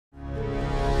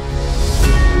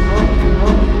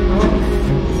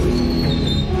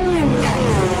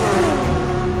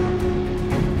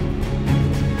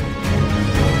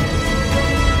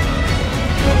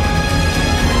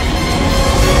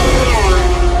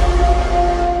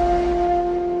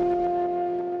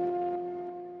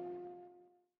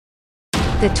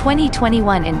The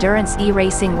 2021 Endurance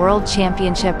E-Racing World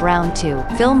Championship Round 2,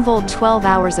 FilmVolt 12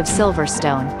 Hours of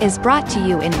Silverstone, is brought to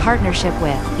you in partnership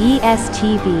with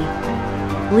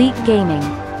ESTV, Leak Gaming,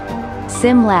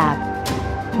 SimLab,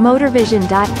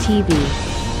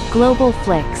 Motorvision.tv, Global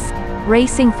Flix,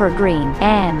 Racing for Green,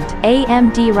 and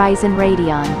AMD Ryzen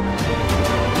Radeon.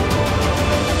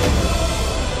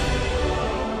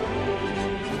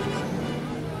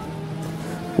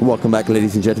 Welcome back,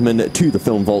 ladies and gentlemen, to the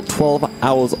FilmVolt 12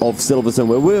 Hours of Silverstone,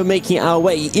 where we're making our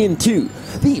way into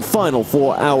the final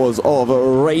 4 hours of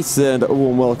a race. And a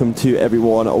warm welcome to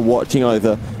everyone watching.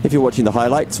 Either if you're watching the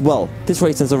highlights, well, this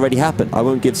race has already happened. I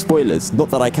won't give spoilers,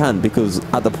 not that I can, because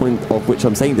at the point of which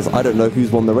I'm saying this, I don't know who's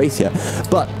won the race yet.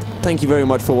 But thank you very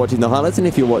much for watching the highlights, and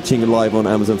if you're watching live on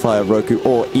Amazon Fire, Roku,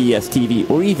 or ESTV,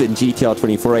 or even GTR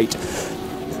 24/8,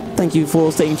 thank you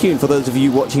for staying tuned. For those of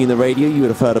you watching in the radio, you would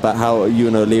have heard about how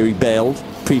Ewan O'Leary bailed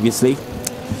previously.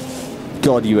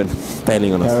 God, Ewan,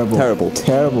 bailing on us. Terrible.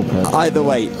 Terrible. Either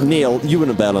way, Neil, you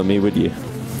wouldn't bail on me, would you?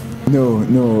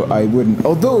 No, I wouldn't.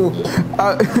 Although,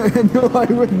 no, I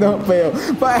would not bail.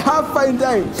 But I have found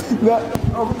out that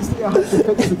obviously I have to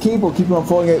fix the cable keeping on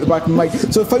falling out the back of my mic.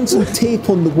 So I found some tape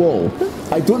on the wall.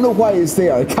 I don't know why it's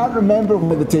there. I can't remember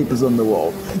why the tape is on the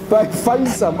wall. But I found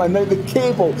some, and now the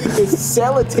cable is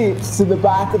sellotaped to the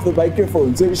back of the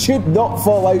microphone, so it should not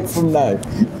fall out from now.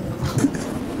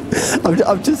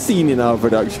 I've just seen in our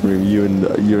production room you and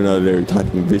O'Leary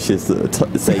typing vicious,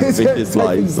 saying vicious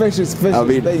lines. Vicious I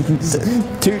mean, things.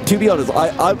 To be honest,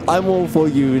 I'm all for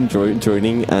you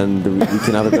joining, and we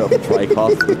can have a bit of a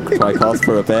tricast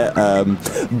for a bit.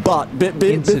 But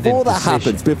before that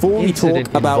happens, before we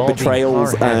talk about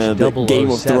betrayals and Game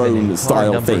of Thrones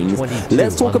style things,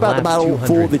 let's talk about the battle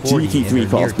for the GT3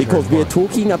 class, because we're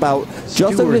talking about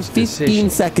just over 15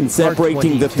 seconds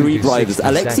separating the three drivers.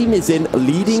 Alexei Mizin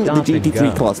leading the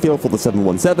GT3 class field for the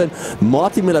 717,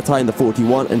 Martin Millertai in the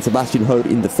 41, and Sebastian Hoeb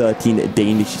in the 13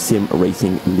 Danish Sim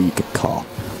Racing League car.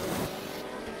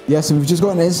 Yes, and we've just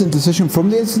got an instant decision from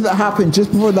the incident that happened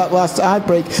just before that last ad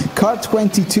break. Car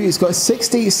 22 has got a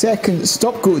 68-second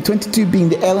stop go, 22 being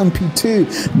the LMP2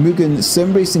 Mugen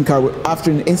Sim Racing car after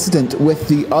an incident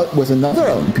with another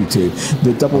LMP2,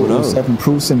 the 007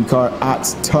 Pro Sim car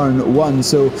at turn 1.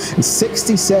 So a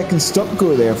 60-second stop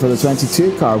go there for the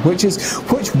 22 car, which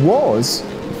was.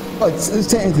 Well, it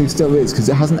technically still is, because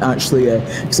it hasn't actually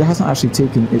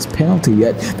taken its penalty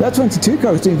yet. That 22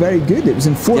 car was doing very good. It was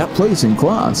in 4th place in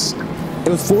class. It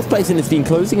was 4th place, and it's been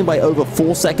closing in by over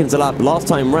 4 seconds a lap. Last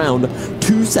time round,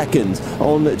 2 seconds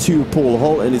on to Paul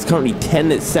Holt, and is currently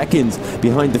 10 seconds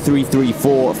behind the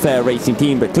 334 Fair Racing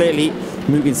team. But clearly,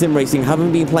 Mugen Sim Racing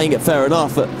haven't been playing it fair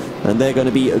enough, and they're going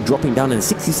to be dropping down in a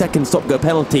 60-second stop-go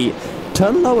penalty.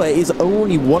 Turn lower is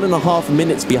only 1.5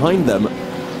 minutes behind them.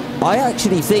 I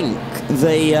actually think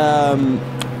they're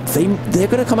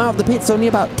going to come out of the pits only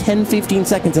about 10-15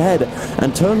 seconds ahead,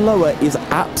 and turn lower is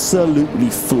absolutely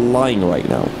flying right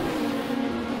now.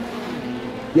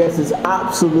 Yes, it's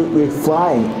absolutely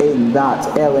flying in that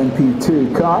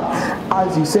LMP2 car.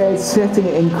 As you said, setting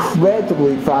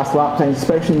incredibly fast lap times,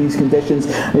 especially in these conditions.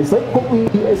 It's like what we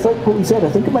said. I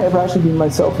think it might have actually been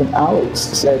myself and Alex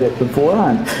said it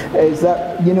beforehand. Is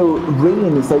that, you know,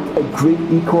 rain is like a great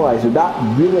equalizer. That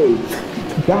really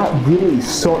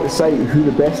sorts out who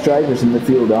the best drivers in the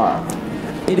field are.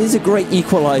 It is a great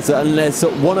equalizer unless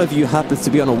one of you happens to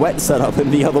be on a wet setup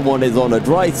and the other one is on a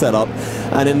dry setup,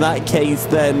 and in that case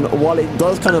then, while it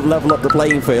does kind of level up the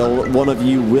playing field, one of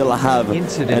you will have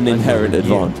an inherent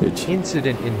advantage.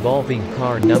 Incident involving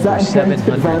car number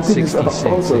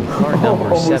 766 and car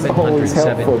number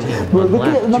 717 on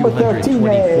lap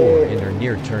 224 in or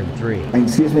near turn 3.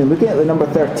 Excuse me, looking at the number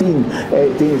 13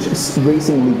 Danish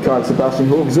Racing League car, Sebastian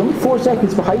Hoeb is only 4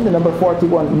 seconds behind the number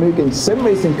 41 Mugen Sim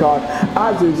Racing car,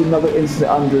 as there's another incident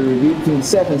under review between the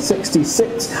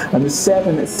 766 and the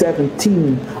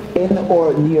 717 in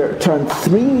or near turn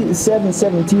 3. The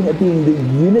 717 being the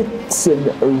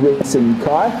Unison Racing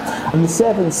car, and the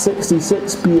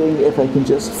 766 being, if I can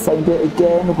just find it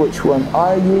again, which one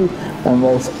are you?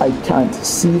 Unless I can't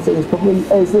see things, probably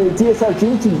is the DSR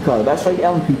Dream Team car. That's right,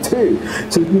 LMP2.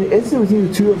 So it's been an incident between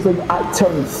the two of them at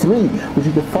turn 3, which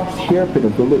is the first hairpin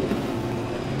of the loop.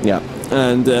 Yeah.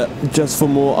 And just for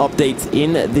more updates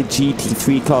in the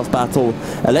GT3 class battle,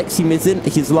 Alexei Mizin,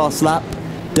 his last lap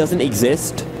doesn't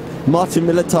exist. Martin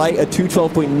Millertai a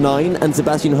 2:12.9 and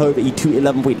Sebastian Hoeb a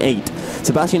 2:11.8.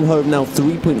 Sebastian Hoeb now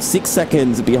 3.6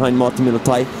 seconds behind Martin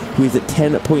Millertai, who is at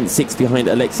 10.6 behind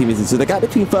Alexei Mizin. So the gap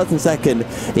between first and second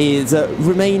is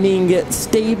remaining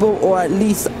stable, or at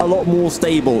least a lot more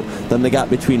stable than the gap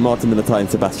between Martin Millertai and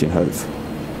Sebastian Hoeb.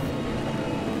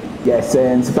 Yes,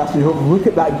 and Sebastian Hope, look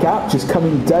at that gap just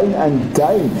coming down and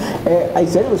down. I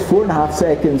said it was 4.5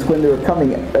 seconds when they were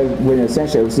coming, when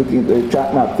essentially I was looking at the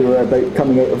track map, they were about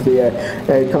coming out of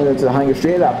the, coming out to the hangar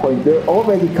straight at that point. They're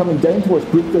already coming down towards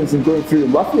Brooklands and going through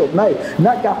Luffield now, and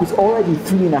that gap is already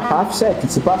 3.5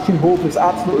 seconds. Sebastian Hope is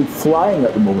absolutely flying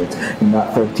at the moment in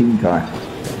that 13 car.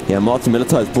 Yeah, Martin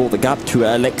Militao has brought the gap to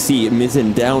Alexei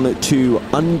Mizin down to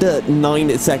under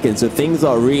 9 seconds. So things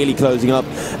are really closing up.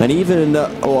 And even, I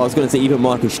was going to say even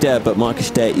Marcus Ster, but Marcus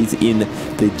Ster is in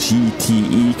the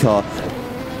GTE car.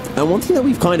 And one thing that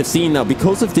we've kind of seen now,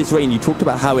 because of this rain, you talked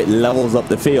about how it levels up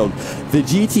the field. The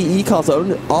GTE cars are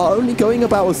only going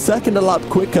about a second a lap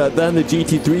quicker than the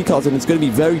GT3 cars, and it's going to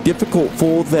be very difficult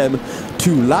for them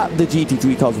to lap the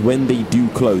GT3 cars when they do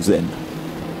close in.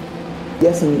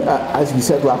 Yes, and as you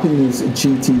said, lapping these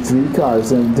GT3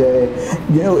 cars, and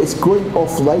you know, it's going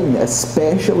offline,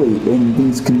 especially in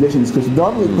these conditions, because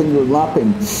normally when you're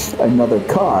lapping another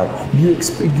car,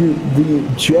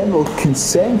 the general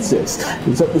consensus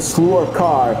is that the slower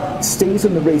car stays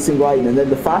on the racing line, and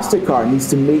then the faster car needs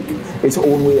to make its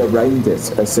own way around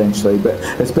it, essentially. But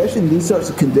especially in these sorts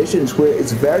of conditions where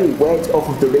it's very wet off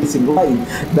of the racing line,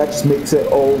 that just makes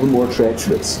it all the more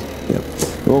treacherous. Yeah.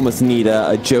 You almost need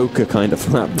a joker kind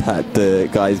of lap that the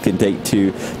guys can take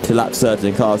to lap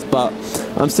certain cars. But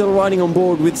I'm still riding on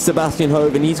board with Sebastian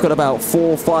Hove, and he's got about 4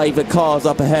 or 5 cars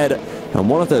up ahead. And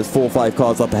one of those 4 or 5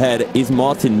 cars up ahead is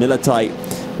Martin Militao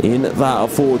in that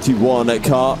 41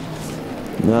 car.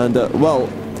 And, well,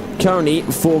 currently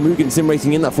for Mugen Sim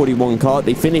Racing in that 41 car,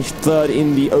 they finished 3rd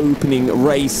in the opening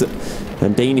race.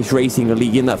 And Danish Racing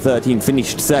League in that 13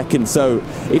 finished 2nd. So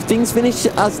if things finish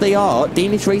as they are,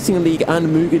 Danish Racing League and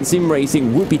Mugen Sim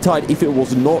Racing would be tied if it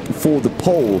was not for the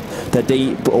pole that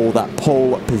that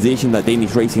pole position that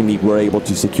Danish Racing League were able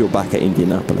to secure back at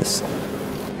Indianapolis.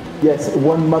 Yes,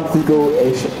 1 month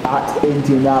ago-ish at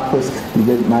Indianapolis, we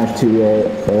didn't manage to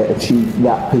achieve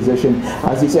that position.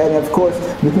 As you said, and of course,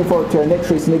 looking forward to our next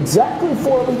race in exactly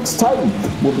 4 weeks' time.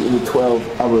 We'll be in the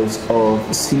 12 hours of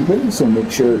Sebring, so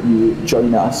make sure you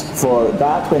join us for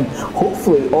that, when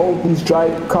hopefully all these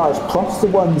drive cars, plus the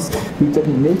ones who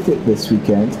didn't make it this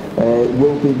weekend,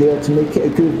 will be there to make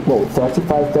it a good, well,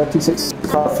 35, 36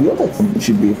 car field, I think it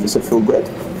should be, if it's a full grid.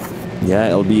 Yeah,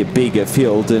 it'll be a bigger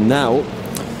field, and now,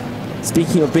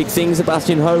 speaking of big things,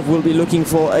 Sebastian Hove will be looking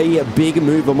for a big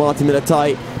move on Martin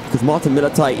Militao, because Martin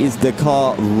Militao is the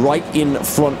car right in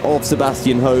front of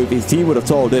Sebastian Hove. His team would have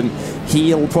told him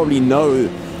he'll probably know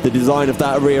the design of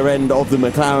that rear end of the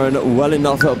McLaren well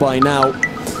enough by now.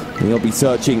 And he'll be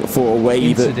searching for a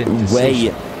way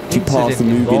to pass the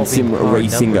Mugen Sim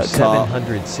Racing car.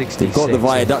 They've got the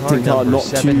viaducting car not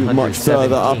too much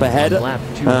further up ahead,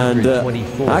 and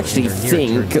I actually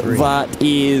think that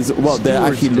is, well, they're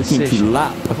actually looking to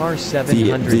lap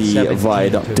the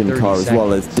viaducting car as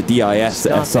well as the DIS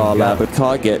SR lab. The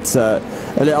car gets a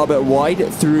little bit wide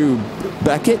through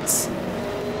Beckett,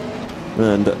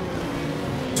 and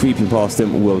sweeping past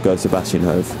him will go Sebastian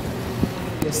Hove.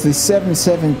 Yes, the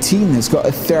 717 has got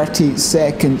a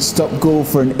 30-second stop-go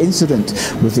for an incident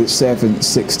with its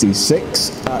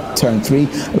 766 at turn 3.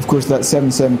 Of course, that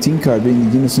 717 car being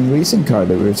the Unison Racing car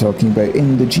that we were talking about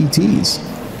in the GTs.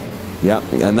 Yeah,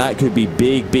 and that could be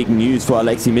big news for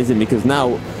Alexei Mizin, because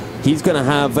now he's going to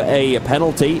have a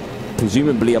penalty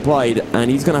presumably applied, and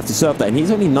he's going to have to serve that. And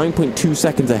he's only 9.2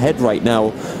 seconds ahead right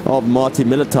now of Martin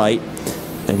Militao.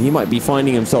 And he might be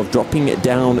finding himself dropping it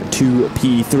down to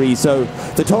P3. So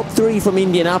the top 3 from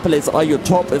Indianapolis are your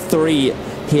top 3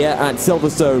 here at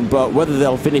Silverstone, but whether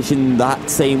they'll finish in that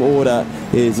same order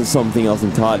is something else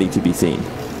entirely to be seen.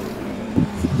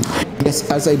 Yes,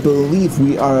 as I believe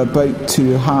we are about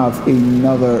to have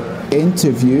another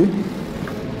interview.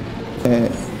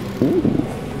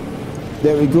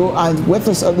 There we go, and with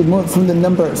us at the moment from the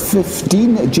number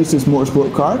 15 Jesus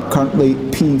Motorsport car, currently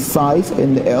P5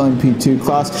 in the LMP2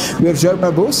 class, we have João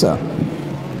Barbosa.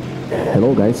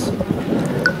 Hello guys.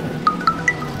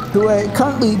 Who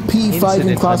currently P5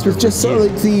 in class with just sort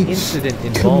of like the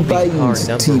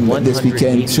combined team this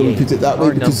weekend, shall we put it that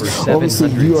way, because obviously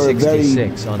you are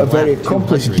a very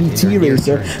accomplished GT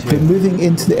racer, but moving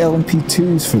into the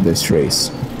LMP2s for this race.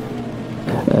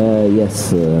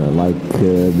 Yes,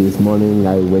 this morning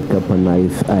I wake up and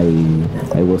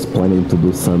I was planning to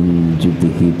do some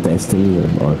GT testing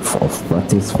or of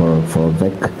practice for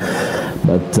VEC,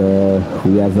 but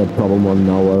we have a problem on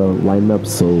our lineup,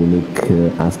 so Nick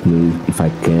asked me if I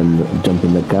can jump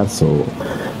in the car, so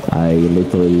I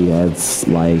literally had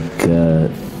like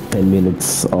 10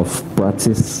 minutes of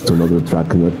practice to know the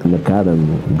track in the car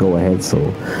and go ahead. So,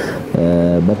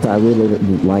 but I really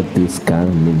like this car. I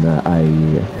mean,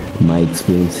 my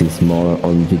experience is more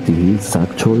on GTEs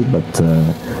actually, but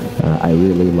I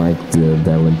really like the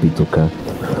LMP2 car.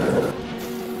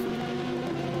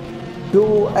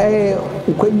 So,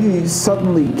 when you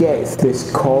suddenly get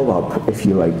this call up, if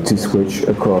you like, to switch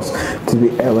across to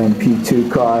the LMP2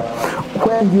 car,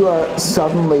 when you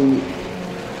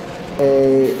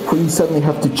suddenly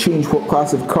have to change what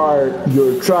class of car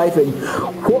you're driving,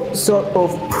 what sort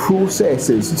of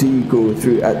processes do you go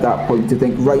through at that point to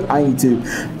think, right, I need to,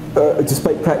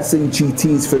 despite practicing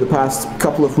GTs for the past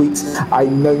couple of weeks, I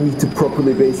now need to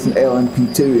properly race an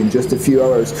LMP2 in just a few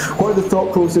hours? What are the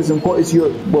thought process, and what is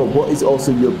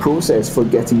also your process for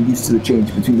getting used to the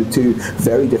change between the two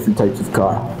very different types of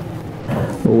car?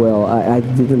 Well, I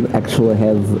didn't actually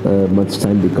have much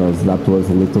time because that was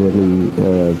literally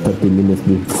 30 minutes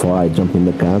before I jumped in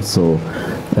the car, so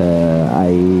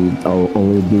I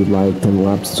only did like 10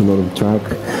 laps to know the track.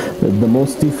 The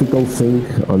most difficult thing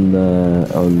on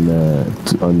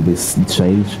this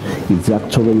change is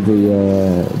actually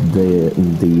the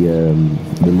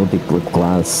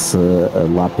multi-class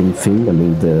lapping thing. I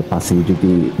mean, the passing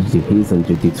GTs and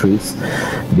GT3s,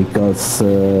 because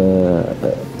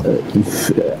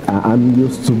if I'm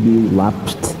used to be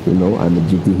lapped, I'm a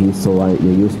GTE, so I'm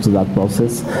used to that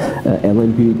process.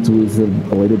 LMP2 is a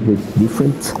little bit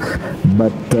different,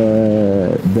 but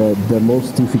the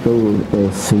most difficult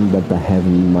thing that I had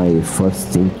in my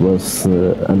first stint was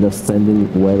understanding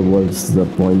where was the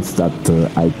points that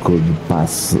I could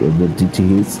pass the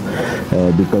GTEs,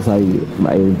 because I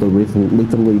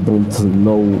literally don't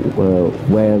know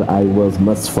where I was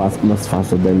much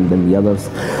faster than the others.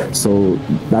 So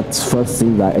that's first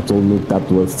thing that I told me that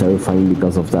was terrifying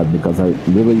because of that, because I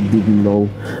really didn't know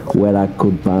where I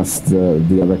could pass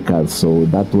the other cars. So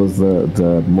that was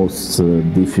the most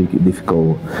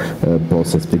difficult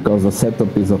process, because the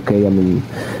setup is okay. I mean,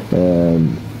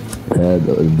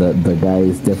 the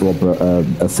guys develop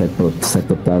a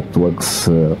setup that works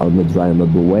on the dry and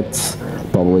on the wet,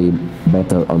 probably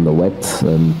better on the wet,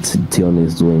 and Tion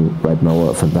is doing right now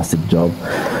a fantastic job.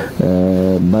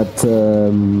 But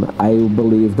I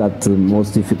believe that the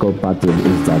most difficult part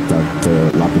is that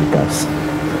lapping cars.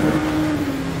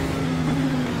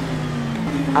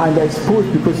 And I suppose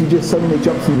because you just suddenly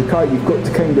jumped in the car, you've got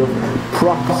to kind of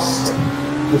trust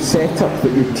the setup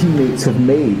that your teammates have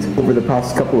made over the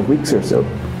past couple of weeks or so.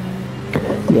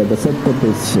 Yeah, the setup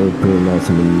is pretty nice.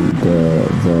 I mean,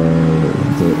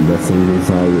 the thing is,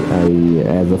 I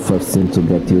had the first thing to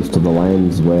get used to the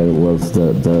lines, where was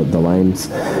the lines,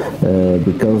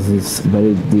 because it's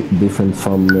very different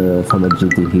from a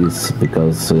GTEs,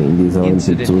 because in these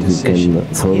LMP2s you can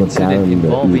throw the car and you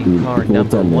will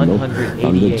turn, on the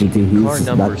GTEs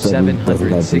that doesn't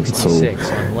happen, so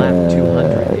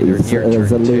it's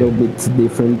a little bit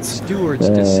different,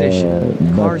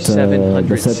 but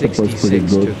the setup was pretty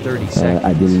good.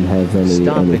 I didn't have any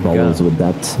problems with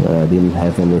that. I didn't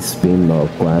have any spin or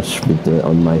crash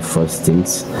on my first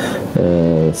stints.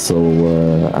 So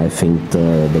I think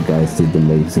the guys did an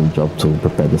amazing job to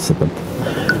prepare the setup.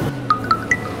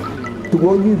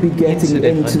 Will you be getting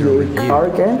into the car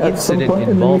again at some point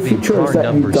in the near future, or is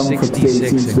that you done for today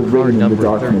since the rain and the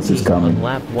darkness is coming?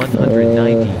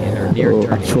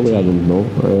 Actually, I don't know.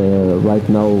 Right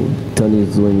now, Tony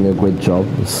is doing a great job,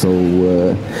 so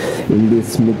in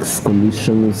these mixed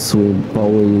conditions, we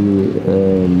probably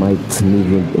might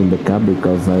leave it in the car,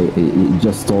 because he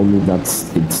just told me that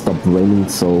it stopped raining,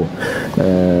 so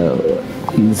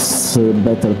it's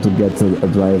better to get a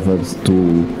driver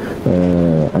to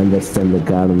understand the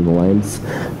car and the lines,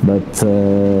 but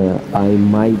I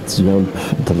might jump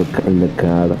in the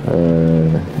car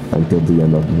until the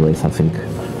end of the race, I think.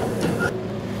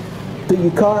 So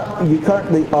you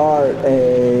currently are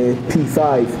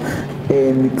P5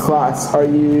 in the class. Are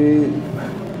you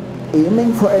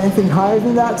aiming for anything higher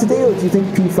than that today, or do you think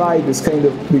P5 is kind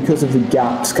of, because of the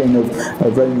gaps kind of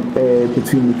around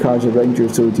between the cars around you,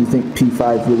 so do you think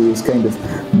P5 really is kind of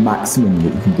maximum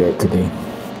that you can get today?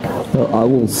 Well, I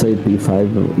will say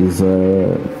P5 is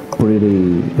a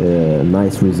pretty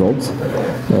nice result.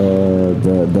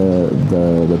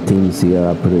 The teams here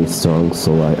are pretty strong,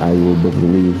 so I will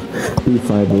believe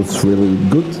P5 is really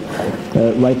good.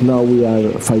 Right now we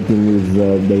are fighting with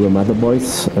the Ramada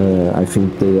boys. I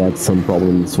think they had some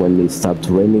problems when they started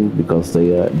raining, because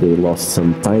they lost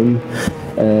some time.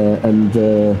 And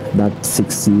that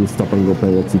 60 stop and go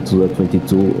penalty to the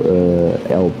 22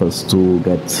 help us to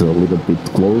get a little bit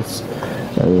close.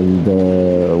 And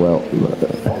well,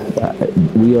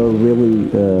 we are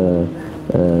really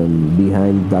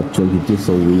behind that 22,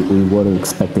 so we weren't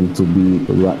expecting to be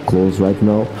close right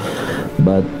now.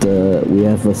 But we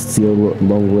have a still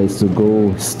long ways to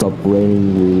go. Stop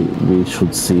raining, we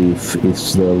should see if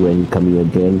the rain coming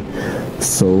again.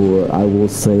 So I will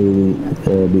say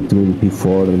between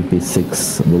P4 and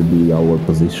P6 will be our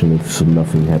position if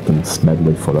nothing happens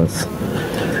badly for us.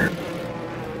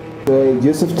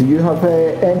 Yusuf, do you have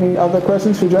any other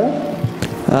questions for Joe?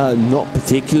 Not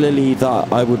particularly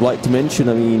that I would like to mention.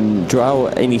 I mean, Joao,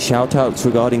 any shout-outs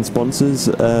regarding sponsors,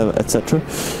 etc.?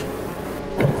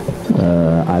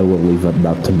 I will leave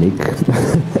that to Nick.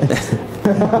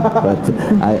 But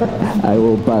I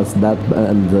will pass that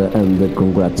and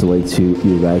congratulate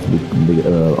you guys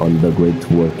on the great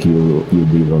work you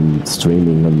did on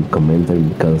streaming and commenting,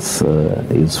 because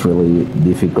it's really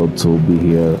difficult to be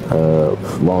here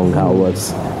long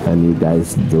hours, and you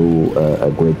guys do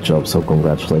a great job, so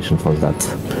congratulations for that.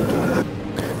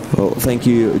 Well, thank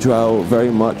you, Joao,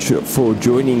 very much for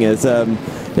joining us.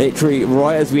 Literally,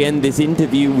 right as we end this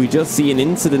interview, we just see an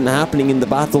incident happening in the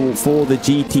battle for the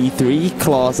GT3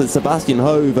 class as Sebastian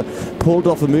Hove pulled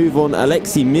off a move on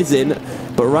Alexei Mizin,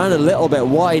 but ran a little bit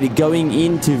wide going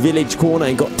into Village Corner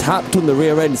and got tapped on the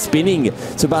rear end, spinning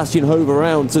Sebastian Hove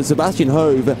around. So Sebastian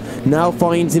Hove now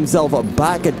finds himself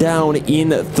back down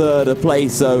in third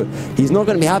place. So he's not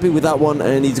going to be happy with that one,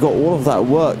 and he's got all of that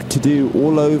work to do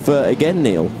all over again,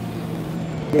 Neil.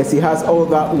 Yes, he has all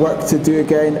that work to do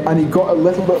again, and he got a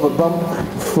little bit of a bump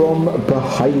from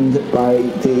behind by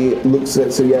the looks of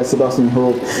it. So yeah, Sebastian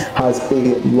Hove has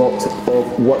a lot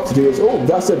of work to do. Oh,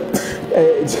 that's I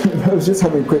was just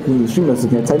having a quick look at the stream. I was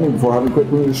looking at timing before having a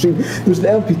quick look at the stream. There's an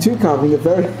LP2 car having a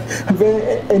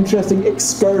very interesting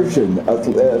excursion at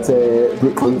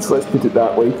Brooklands, let's put it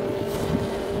that way.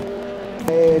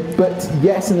 But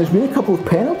yes, and there's been a couple of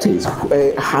penalties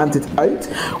handed out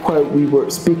while we were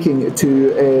speaking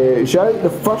to Zhao. The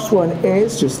first one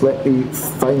is, just let me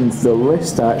find the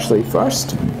list actually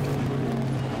first.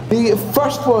 The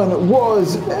first one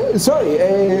was,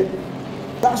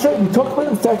 that's right, we talked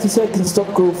about the 30-second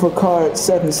stop goal for car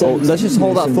 717. Let's just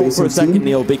hold that thought for a second,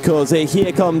 Neil, because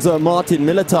here comes Martin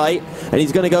Militai, and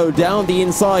he's going to go down the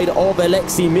inside of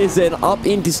Alexei Mizin up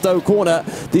into Stowe Corner.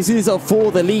 This is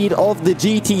for the lead of the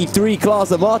GT3 class.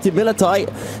 Martin Militai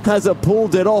has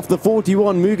pulled it off. The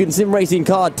 41 Mugen Sim Racing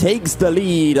car takes the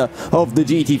lead of the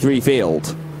GT3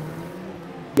 field.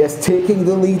 Yes, taking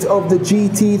the lead of the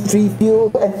GT3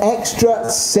 field, an extra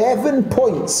 7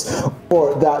 points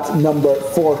for that number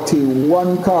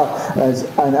 41 car.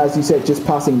 And as you said, just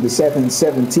passing the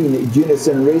 717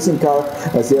 Unison Racing car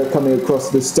as they are coming across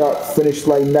the start-finish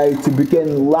line now to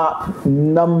begin lap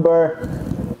number...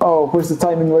 Oh, where's the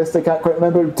timing list? I can't quite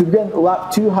remember. To begin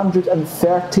lap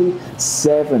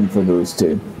 237 for those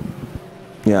two.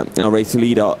 Yeah, our race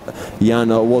leader, Jan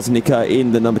Woznicka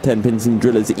in the number 10 Pinson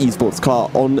Drillers Esports car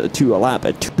on to a lap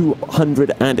at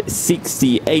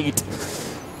 268.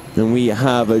 And we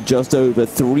have just over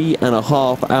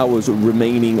 3.5 hours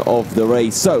remaining of the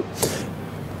race. So,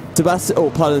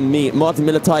 Martin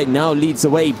Militai now leads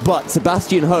the way, but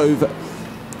Sebastian Hove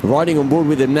riding on board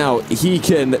with him now. He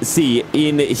can see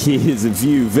in his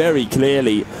view very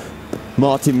clearly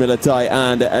Martin Militai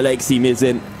and Alexei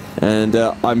Mizin. And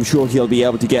I'm sure he'll be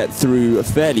able to get through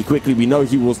fairly quickly. We know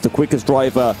he was the quickest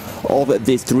driver of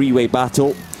this three-way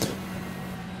battle.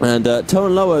 And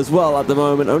tone lower as well at the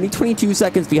moment, only 22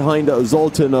 seconds behind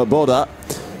Zoltan Boda.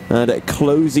 And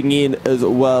closing in as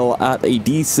well at a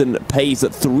decent pace,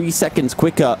 at 3 seconds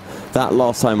quicker that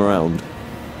last time around.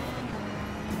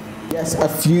 Yes, a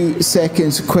few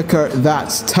seconds quicker that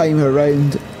time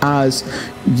around, as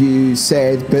you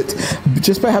said, but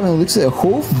just by having a look at it,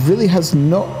 Hove really has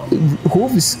not...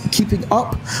 Hove is keeping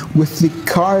up with the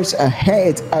cars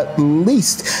ahead, at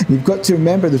least. You've got to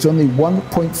remember there's only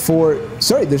 1.4...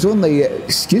 Sorry, there's only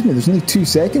 2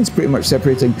 seconds pretty much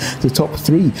separating the top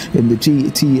three in the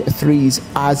GT3s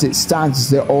as it stands.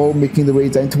 They're all making their way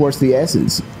down towards the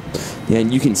S's. Yeah,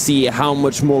 and you can see how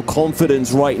much more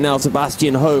confidence right now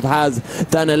Sebastian Hove has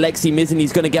than Alexei Mizin.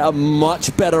 He's going to get a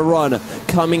much better run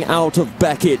coming out of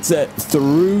Beckett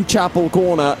through Chapel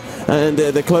Corner, and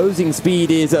the closing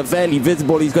speed is fairly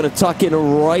visible. He's going to tuck in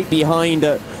right behind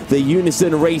the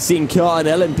Unison Racing car, and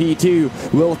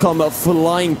LMP2 will come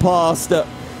flying past.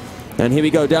 And here we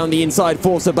go down the inside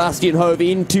for Sebastian Hove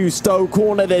into Stowe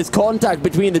Corner. There's contact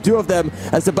between the two of them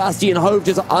as Sebastian Hove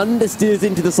just understeers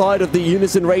into the side of the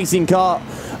Unison Racing car.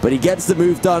 But he gets the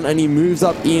move done and he moves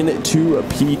up into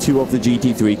P2 of the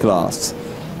GT3 class.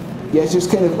 Yeah, just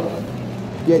kind of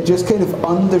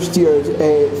understeered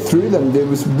through them. There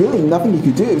was really nothing he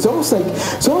could do. It's almost like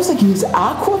he was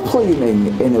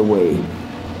aquaplaning in a way.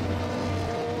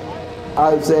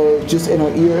 as just in our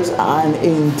ears, and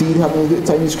indeed having a look at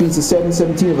the tiny screens, the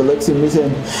 717 of Alexei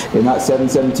Mizin in that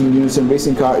 717 Unison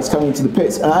racing car is coming to the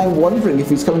pits, and I'm wondering if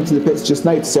he's coming to the pits just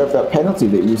now to serve that penalty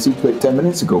that he received about 10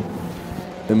 minutes ago.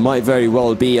 It might very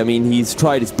well be. I mean, he's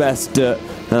tried his best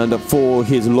and for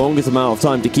his longest amount of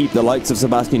time to keep the likes of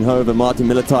Sebastian Hove and Martin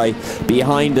Militai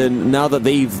behind, and now that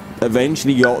they've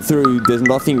eventually got through, there's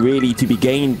nothing really to be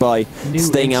gained by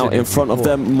staying out in front of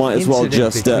them. Might as well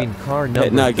just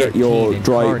now get your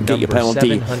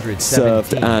penalty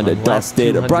served and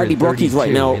dusted. Bradley Brockie's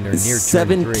right now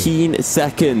 17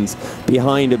 seconds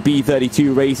behind a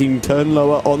B32 Racing. Turn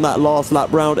lower on that last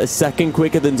lap round, a second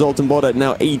quicker than Zoltan Boda,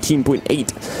 now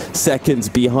 18.8 seconds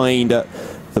behind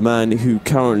the man who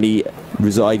currently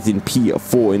resides in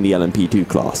P4 in the LMP2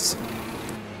 class.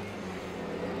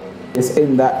 Is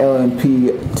in that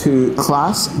LMP2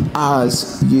 class,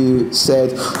 as you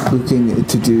said, looking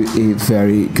to do a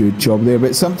very good job there.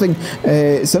 But something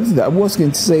that I was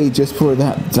going to say just before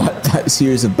that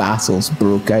series of battles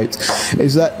broke out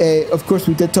is that, of course,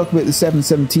 we did talk about the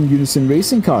 717 Unison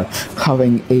racing car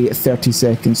having a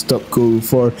 30-second stop go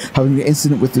for having an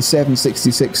incident with the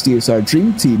 766 DSR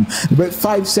Dream Team. About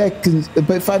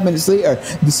 5 minutes later,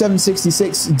 the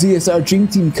 766 DSR Dream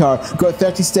Team car got a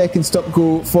 30-second stop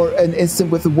go for an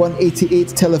incident with the 188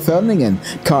 Teleferningen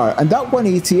car, and that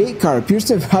 188 car appears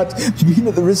to have been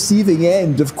at the receiving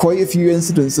end of quite a few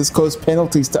incidents that's caused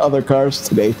penalties to other cars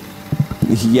today.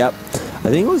 Yep, I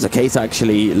think it was the case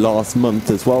actually last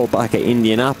month as well, back at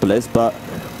Indianapolis, but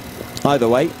either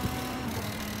way,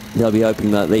 they'll be hoping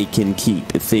that they can keep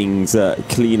things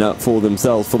clean up for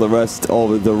themselves for the rest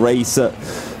of the race.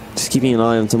 Just keeping an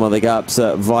eye on some other gaps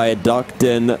via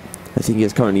Ducton. I think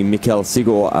it's currently Mikel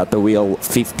Sigor at the wheel,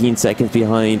 15 seconds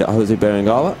behind Jose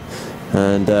Berengawa.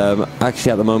 And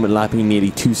actually at the moment lapping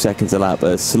nearly 2 seconds a lap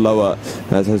slower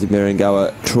as Jose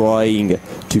Berengawa trying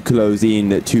to close in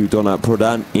to Donat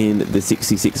Prodan in the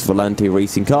 66 Volante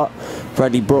racing car.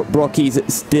 Bradley Brockie's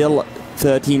still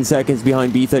 13 seconds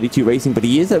behind B32 Racing, but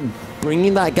he is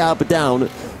bringing that gap down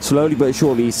slowly but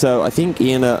surely. So I think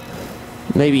in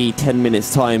maybe 10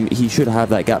 minutes time he should have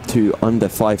that gap to under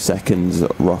 5 seconds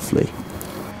roughly.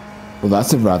 Well,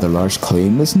 that's a rather large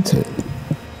claim, isn't it?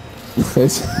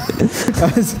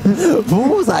 What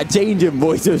was that change in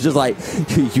voice? It was just like,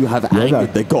 you have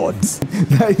angered the gods.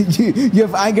 you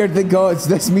have angered the gods.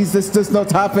 This means this does not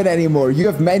happen anymore. You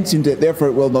have mentioned it, therefore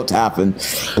it will not happen.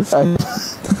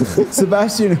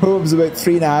 Sebastian Hove's about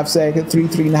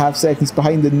 3.5 seconds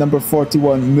behind the number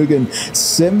 41 Mugen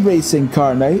Sim Racing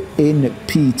car now in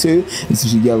P2. This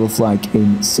is a yellow flag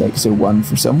in sector 1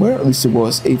 for somewhere, at least it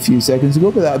was a few seconds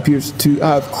ago, but that appears to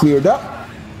have cleared up.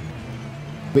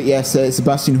 But yes,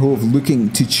 Sebastian Hove looking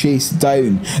to chase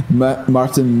down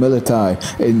Martin Militai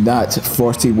in that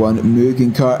 41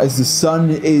 Mugen car as the sun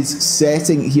is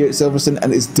setting here at Silverstone,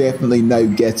 and it's definitely now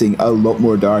getting a lot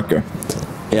more darker.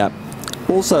 Yeah.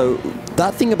 Also,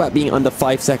 that thing about being under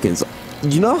 5 seconds,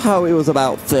 you know how it was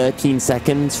about 13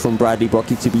 seconds from Bradley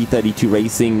Brockie to B32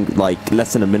 Racing like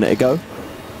less than a minute ago?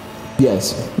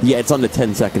 Yes. Yeah, it's under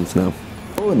 10 seconds now.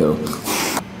 Oh no.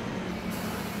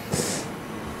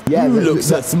 Yeah, who looks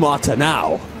smarter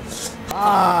now?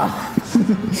 Ah!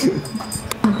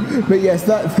 But yes,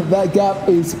 that gap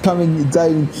is coming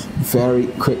down very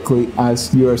quickly,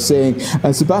 as you are saying.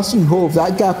 And Sebastian Hove,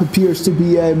 that gap appears to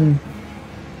be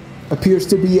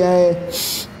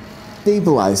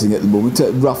stabilising at the moment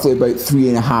at roughly about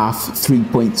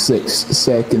 3.6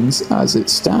 seconds as it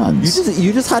stands.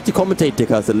 You just had to commentate,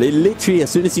 because literally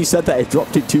as soon as you said that, it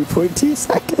dropped to 2.2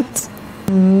 seconds.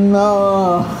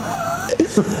 No.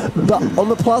 But on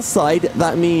the plus side,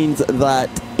 that means that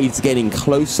it's getting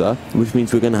closer, which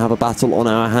means we're going to have a battle on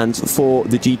our hands for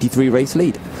the GT3 race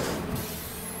lead.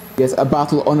 Yes, a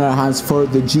battle on our hands for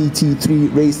the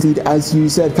GT3 race lead, as you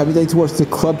said, coming down towards the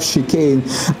club chicane.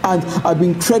 And I'd be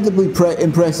incredibly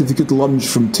impressed if you could lunge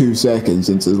from 2 seconds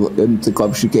into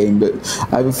club chicane, but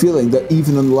I have a feeling that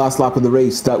even on the last lap of the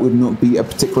race, that would not be a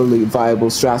particularly viable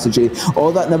strategy.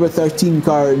 All that number 13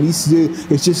 car needs to do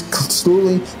is just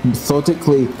slowly,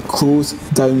 methodically close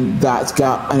down that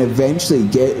gap and eventually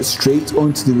get straight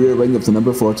onto the rear wing of the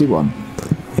number 41.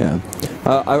 Yeah.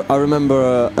 I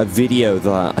remember a video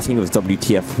that I think it was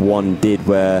WTF1 did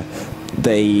where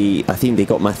I think they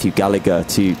got Matthew Gallagher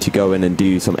to go in and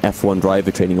do some F1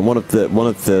 driver training, and one of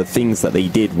the things that they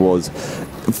did was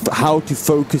how to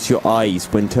focus your eyes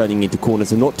when turning into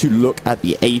corners and not to look at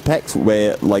the apex,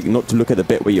 where like not to look at the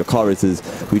bit where your car is,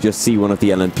 as we just see one of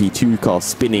the LMP2 cars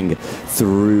spinning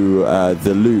through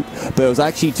the loop. But it was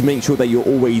actually to make sure that you're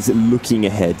always looking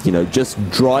ahead. You know, just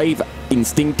drive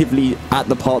instinctively at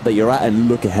the part that you're at and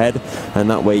look ahead, and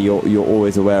that way you're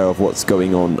always aware of what's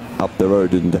going on up the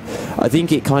road. And I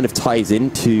think it kind of ties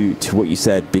into what you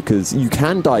said, because you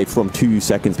can dive from 2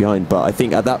 seconds behind, but I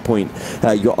think at that point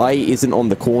your eye isn't on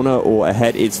the corner or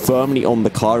ahead, it's firmly on the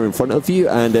car in front of you,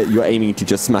 and you're aiming to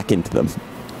just smack into them.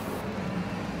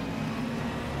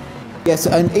 Yes,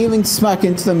 and aiming to smack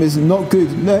into them is not good.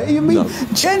 I mean, no.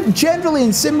 Generally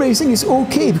in sim racing it's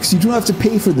okay because you don't have to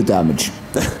pay for the damage.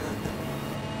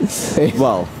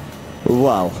 Well,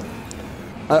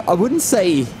 I wouldn't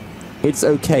say it's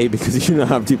okay because you don't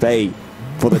have to pay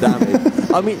for the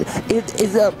damage. I mean, it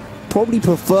is probably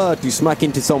prefer to smack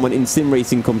into someone in sim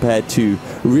racing compared to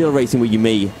real racing where you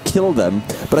may kill them,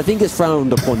 but I think it's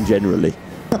frowned upon generally.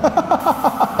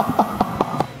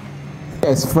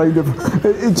 Yes, frowned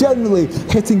upon. Generally,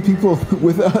 hitting people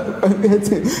with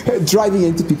driving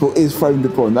into people is frowned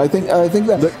upon. I think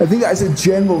that is a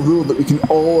general rule that we can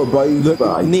all abide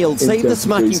by. Neil, save the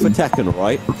smacking for Tekken, all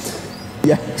right?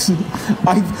 Yes,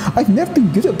 I've never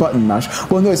been good at button mash.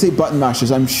 Well, no, I say button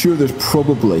mashers. I'm sure there's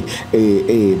probably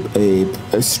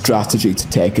a strategy to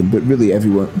Tekken, but really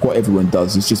what everyone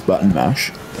does is just button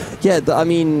mash. Yeah, I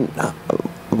mean,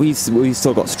 we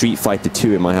still got Street Fighter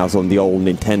 2 in my house on the old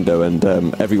Nintendo, and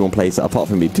everyone plays it apart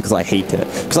from me because I hate it.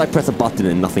 Because I press a button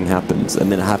and nothing happens,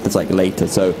 and then it happens like later.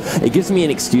 So it gives me an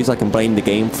excuse. I can blame the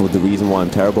game for the reason why I'm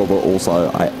terrible, but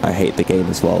also I hate the game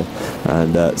as well.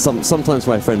 And sometimes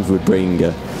my friends would bring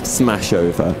Smash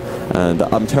over, and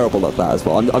I'm terrible at that as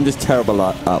well. I'm just terrible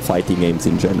at fighting games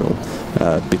in general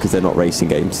because they're not racing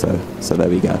games. So there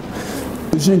we go.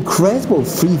 There's an incredible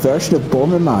free version of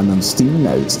Bomberman on Steam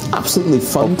now. It's absolutely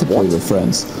fun to play with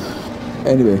friends.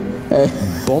 Anyway.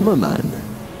 Bomberman?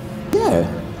 Yeah.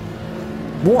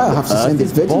 What I'll have to send a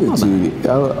video to you.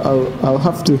 I'll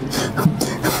have to...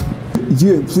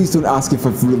 Ewan, please don't ask if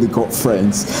I've really got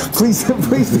friends. Please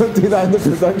don't do that in the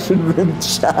production room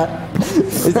chat.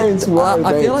 Friends,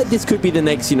 I feel like this could be the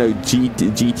next,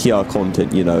 GTR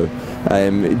content,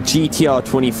 GTR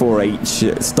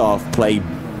 24H staff play.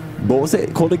 What was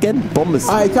it called again? Bombers.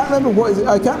 I can't remember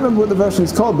what the version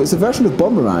is called, but it's a version of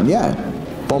Bomberman, yeah.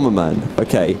 Bomberman.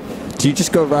 Okay. Do you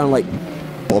just go around like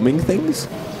bombing things?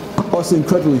 Oh, it's an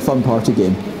incredibly fun party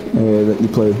game that you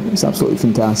play. It's absolutely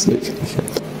fantastic.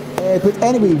 But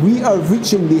anyway, we are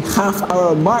reaching the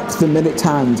half-hour mark. The minute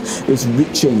hand is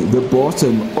reaching the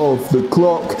bottom of the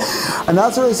clock. And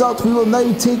as a result, we will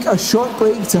now take a short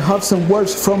break to have some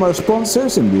words from our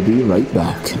sponsors, and we'll be right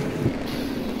back.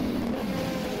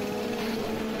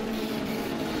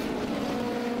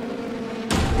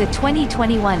 The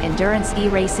 2021 Endurance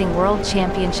E-Racing World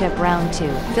Championship Round 2,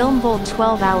 Film Volt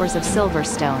 12 Hours of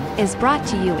Silverstone, is brought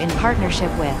to you in partnership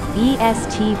with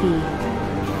ESTV,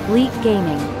 Leap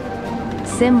Gaming,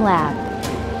 SimLab,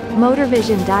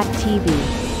 MotorVision.tv,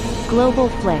 Global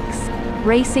Flix,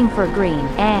 Racing for Green,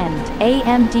 and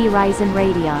AMD Ryzen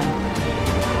Radeon.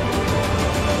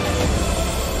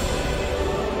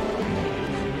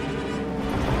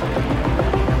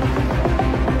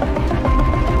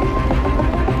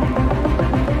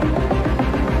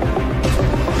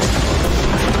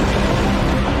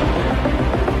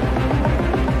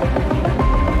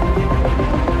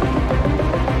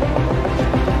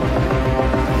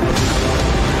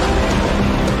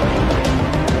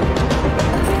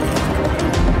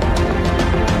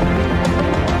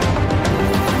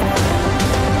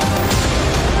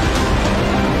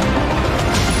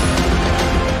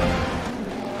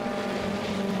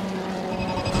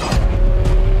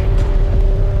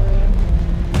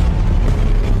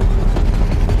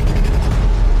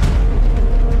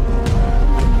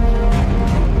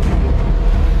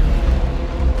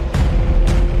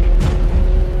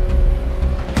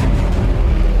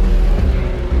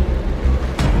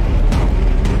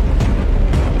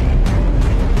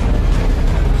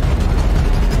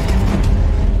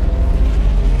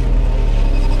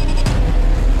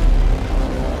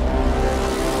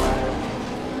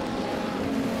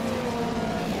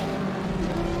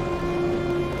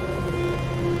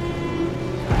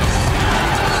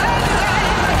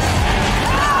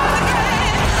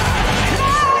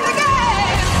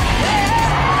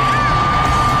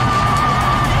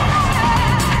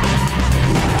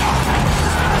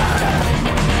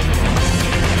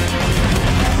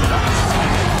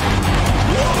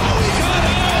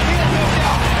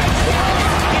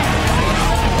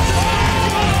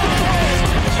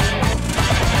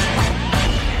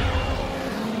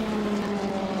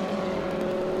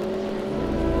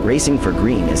 Racing for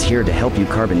Green is here to help you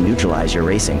carbon neutralize your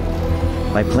racing.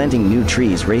 By planting new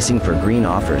trees, Racing for Green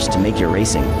offers to make your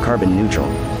racing carbon neutral.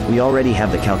 We already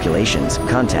have the calculations,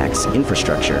 contacts,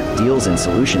 infrastructure, deals and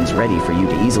solutions ready for you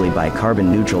to easily buy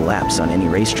carbon neutral laps on any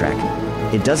racetrack.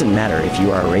 It doesn't matter if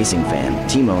you are a racing fan,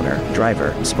 team owner,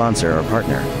 driver, sponsor or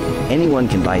partner. Anyone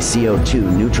can buy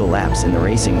CO2 neutral laps in the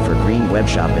Racing for Green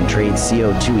webshop and trade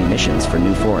CO2 emissions for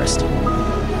New Forest.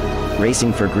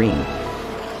 Racing for Green.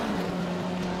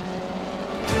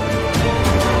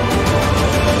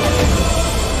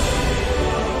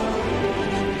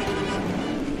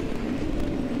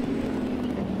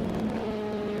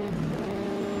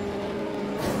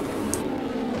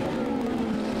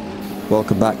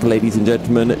 Welcome back, ladies and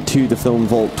gentlemen, to the Film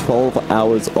Vault 12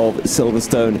 Hours of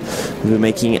Silverstone. We're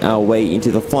making our way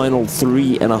into the final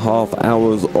 3.5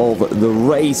 hours of the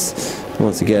race.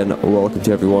 Once again, welcome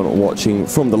to everyone watching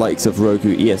from the likes of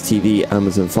Roku, ESTV,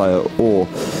 Amazon Fire, or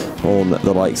on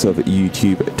the likes of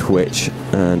YouTube, Twitch,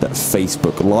 and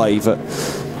Facebook Live.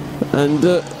 And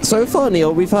so far,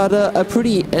 Neil, we've had a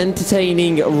pretty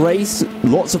entertaining race.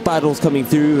 Lots of battles coming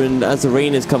through, and as the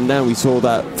rain has come down, we saw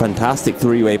that fantastic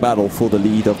three-way battle for the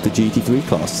lead of the GT3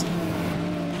 class.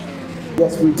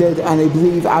 Yes, we did, and I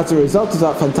believe as a result of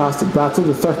that fantastic battle,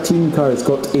 the 13 car has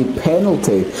got a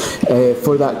penalty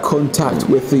for that contact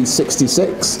with the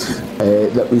 66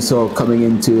 that we saw coming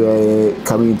into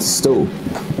Stowe.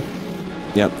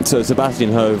 Yeah, so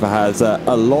Sebastian Hove has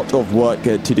a lot of work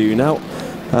to do now.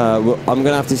 I'm going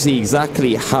to have to see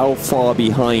exactly how far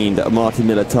behind Martin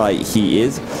Militaj he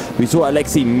is. We saw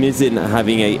Alexei Mizin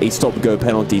having a stop-go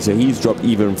penalty, so he's dropped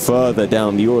even further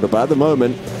down the order. But at the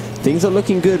moment, things are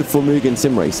looking good for Mugen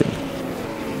Sim Racing.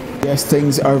 Yes,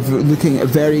 things are looking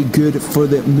very good for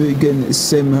the Mugen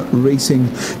Sim Racing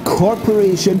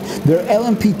Corporation. Their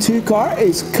LMP2 car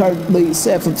is currently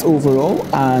 7th overall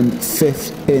and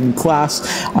 5th in class.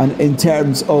 And in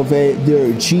terms of their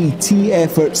GT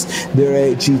efforts,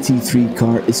 their GT3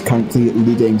 car is currently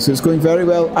leading. So it's going very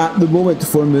well at the moment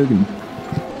for Mugen.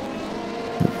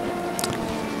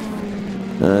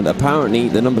 And apparently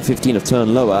the number 15 of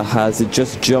Turn Lower has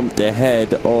just jumped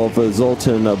ahead of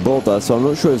Zoltan Boda. So I'm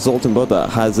not sure if Zoltan Boda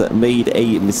has made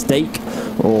a mistake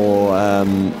or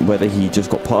whether he just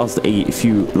got past a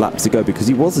few laps ago, because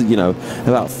he was, you know,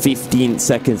 about 15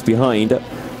 seconds behind.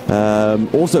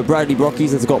 Also, Bradley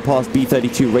Brockies has got past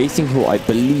B32 Racing, who I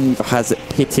believe has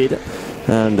pitted.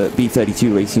 And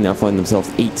B32 Racing now find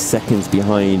themselves 8 seconds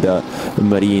behind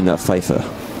Marine Pfeiffer.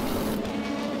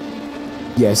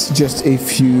 Yes, just a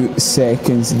few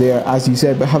seconds there, as you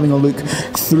said, but having a look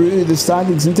through the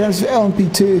standings in terms of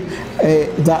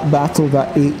LMP2, that battle,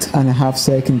 that 8.5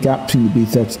 second gap between the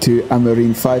B32 and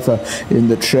Marine Pfeiffer in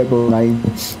the treble 9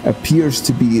 appears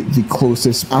to be the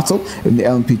closest battle in the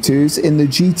LMP2s. In the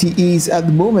GTEs at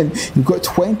the moment, you've got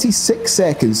 26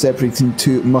 seconds separating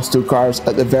two Musto cars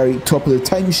at the very top of the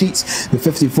timesheets. The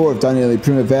 54 of Daniele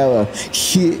Primavera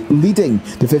leading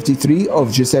the 53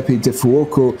 of Giuseppe De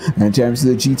Fuoco, and in terms of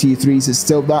the GT3s, it's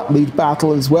still that lead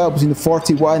battle as well between the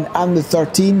 41 and the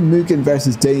 13, Mugen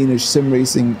versus Danish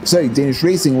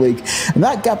Racing League, and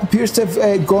that gap appears to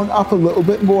have gone up a little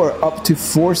bit more, up to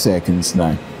 4 seconds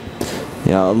now.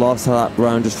 Yeah, last lap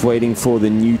round, just waiting for the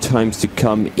new times to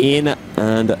come in,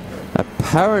 and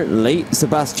apparently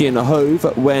Sebastian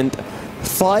Hove went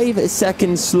 5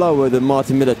 seconds slower than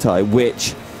Martin Militaj,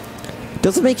 which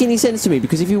doesn't make any sense to me,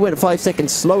 because if you went 5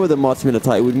 seconds slower than Martin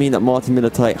Militaj, it would mean that Martin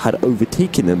Militaj had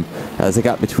overtaken him, as the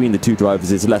gap between the two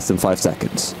drivers is less than 5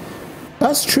 seconds.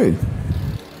 That's true.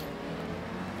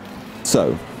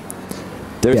 So,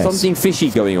 there is something fishy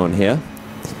going on here,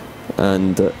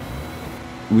 and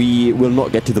we will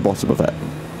not get to the bottom of it,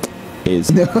 is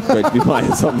going to be my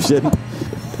assumption.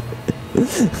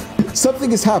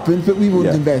 Something has happened, but we won't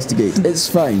investigate. It's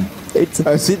fine.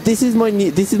 This is my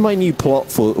new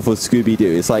plot for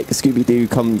Scooby-Doo. It's like Scooby-Doo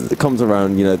comes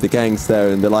around, you know, the gang's there,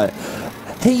 and they're like,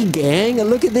 "Hey gang,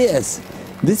 look at this!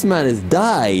 This man has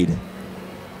died.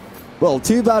 Well,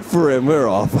 too bad for him. We're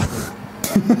off.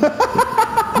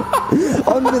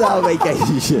 On with our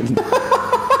vacation."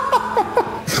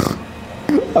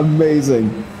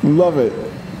 Amazing, love it.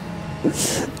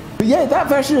 But yeah, that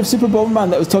version of Super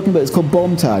Bomberman that I was talking about is called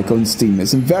Bomb Tag on Steam.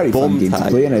 It's a very fun game to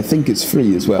play, and I think it's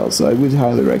free as well, so I would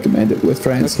highly recommend it with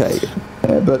friends. Okay.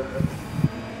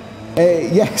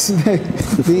 Yes,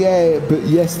 but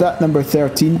yes, that number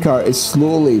 13 car is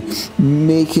slowly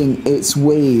making its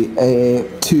way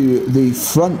to the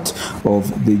front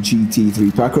of the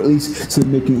GT3 pack, or at least so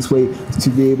making its way to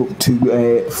be able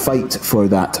to fight for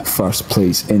that first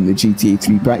place in the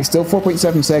GT3 pack. Still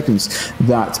 4.7 seconds,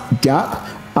 that gap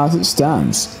as it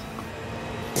stands.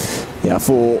 Yeah,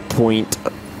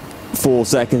 4.4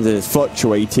 seconds, and it's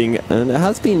fluctuating, and it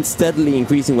has been steadily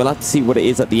increasing. We'll have to see what it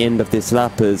is at the end of this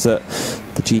lap as the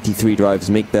GT3 drivers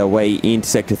make their way into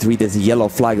Sector 3. There's a yellow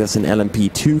flag, that's an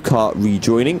LMP2 car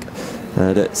rejoining,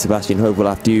 and Sebastian Hope will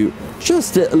have to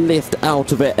just lift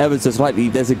out of it ever so slightly.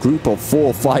 There's a group of 4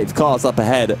 or 5 cars up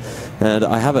ahead, and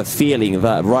I have a feeling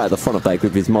that right at the front of that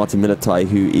group is Martin Militai,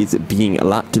 who is being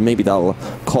lapped, and maybe that'll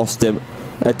cost him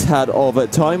a tad of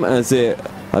time, as it,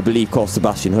 I believe, cost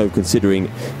Sebastian Hope, considering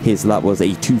his lap was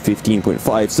a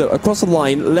 2:15.5. So across the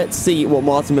line, let's see what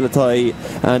Martin Militai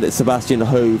and Sebastian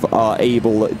Hope are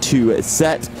able to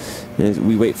set as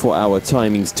we wait for our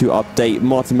timings to update.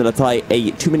 Martin Militai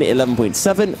a 2-minute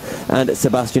 11.7 and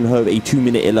Sebastian Hope a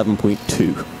 2-minute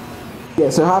 11.2. Yeah,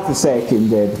 so half a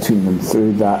second between them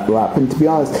through that lap, and to be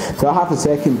honest, that half a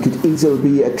second could easily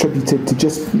be attributed to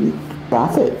just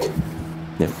traffic.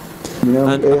 Yeah. You know,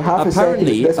 and half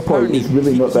apparently, a second at this point is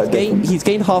really not that different. He's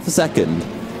gained half a second,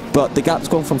 but the gap's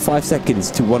gone from 5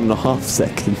 seconds to 1.5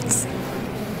 seconds.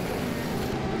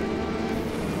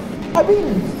 I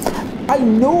mean, I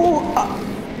know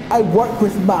I work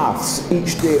with maths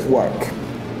each day at work,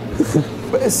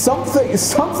 but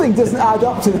something doesn't add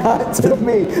up to that to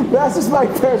me. That's just my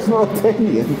personal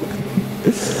opinion.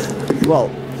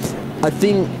 Well, I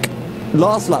think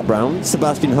last lap round,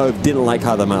 Sebastian Hope didn't like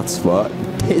how the maths worked.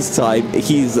 This time,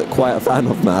 he's quite a fan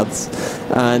of maths,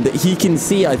 and he can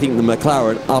see, I think, the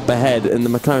McLaren up ahead, and the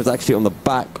McLaren's actually on the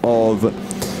back of,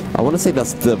 I want to say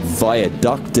that's the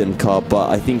Viaducten car, but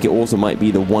I think it also might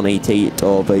be the 188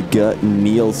 of Gert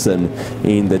Nielsen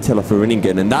in the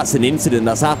Teleforeningen, and that's an incident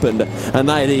that's happened, and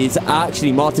that is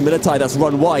actually Martin Militai that's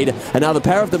run wide, and now the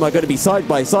pair of them are going to be side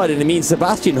by side, and it means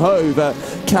Sebastian Hope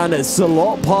can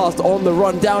slot past on the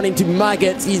run down into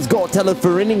Maggots. He's got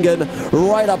Teleforeningen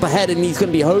right up ahead, and he's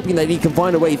going to be hoping that he can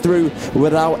find a way through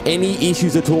without any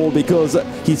issues at all, because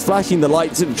he's flashing the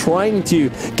lights and trying to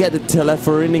get the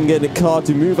Teleforeningen car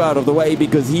to move out of the way,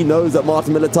 because he knows that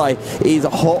Martin Militai is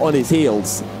hot on his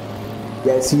heels.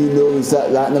 Yes, he knows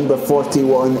that that number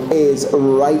 41 is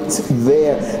right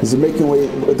there as they're making way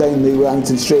down the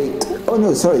Wellington Straight. Oh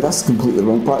no, sorry, that's completely the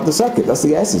wrong part of the circuit. That's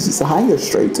the S's, it's the Hanger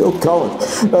Straight. Oh god.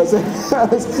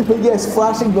 But yes,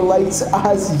 flashing the lights,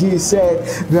 as you said,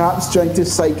 perhaps trying to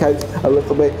psych out a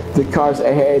little bit the cars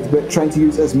ahead, but trying to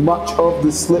use as much of the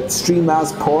slipstream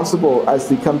as possible as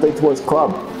they come down towards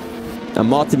Club. And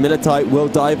Martin Militai will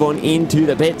dive on into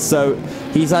the pits, so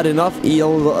he's had enough.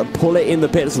 He'll pull it in the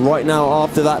pits right now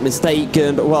after that mistake,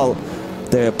 and well,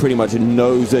 they're pretty much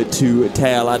nose to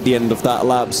tail at the end of that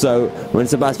lap. So when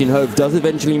Sebastian Hope does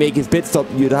eventually make his pit stop,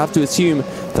 you'd have to assume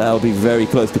that'll be very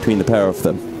close between the pair of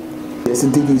them. Yes,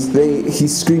 indeed, he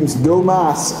screams no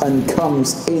mass and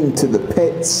comes into the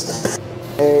pits.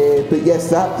 But yes,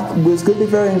 that was going to be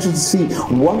very interesting to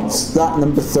see once that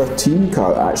number 13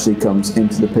 car actually comes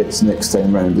into the pits next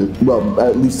time round. Well,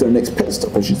 at least their next pit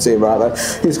stop, I should say, rather.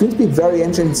 It's going to be very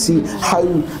interesting to see how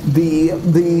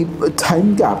the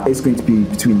time gap is going to be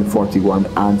between the 41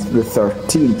 and the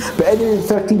 13. But anyway, the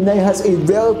 13 now has a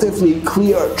relatively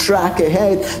clear track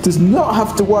ahead, does not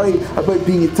have to worry about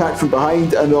being attacked from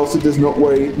behind, and also does not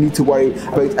need to worry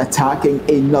about attacking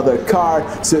another car.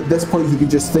 So at this point, he can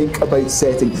just think about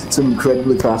setting some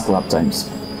incredibly fast lap times.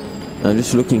 I'm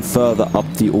just looking further up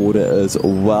the order as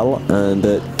well, and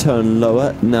turn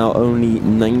lower, now only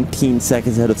 19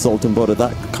 seconds ahead of Saltenbode.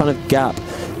 That kind of gap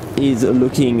is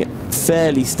looking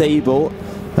fairly stable.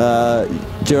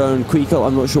 Jerome Quico,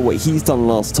 I'm not sure what he's done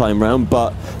last time round,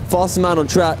 but fastest man on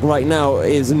track right now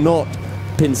is not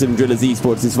Pinsim Drillers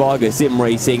Esports, is Varga Sim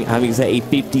Racing, having set a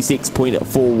 56.4,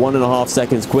 1.5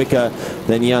 seconds quicker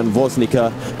than Jan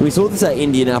Vosnica. We saw this at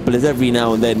Indianapolis every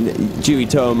now and then. Dewey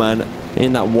Toman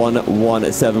in that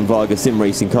 117 Varga Sim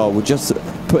Racing car would just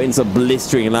put in some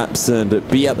blistering laps and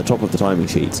be at the top of the timing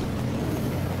sheets.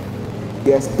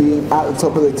 Yes, being at the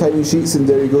top of the timing sheets, and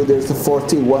there you go, there's the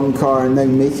 41 car now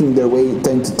making their way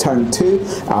down to turn 2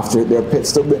 after their pit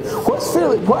stop. But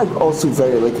what I also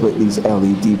very like about these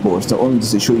LED boards, not only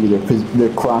does it show you their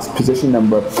class position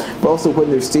number, but also when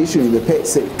they're stationary in the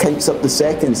pits, it counts up the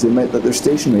seconds, the amount that they're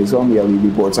stationary is on the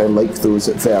LED boards. I like those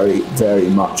very, very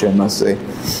much, I must say.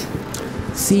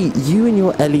 See, you and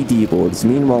your LED boards,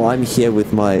 meanwhile I'm here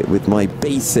with my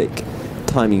basic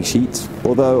timing sheets,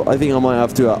 although I think I might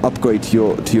have to upgrade to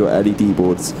your LED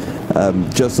boards,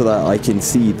 just so that I can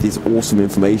see this awesome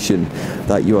information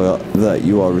that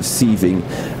you are receiving.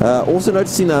 Also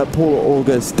noticing that Paul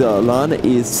August Lahn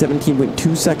is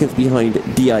 17.2 seconds behind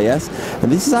DIS,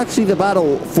 and this is actually the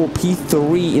battle for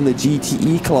P3 in the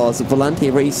GTE class.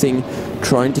 Volante Racing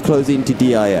trying to close into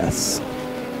DIS.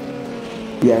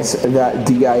 Yes, that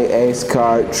DIS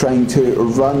car trying to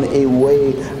run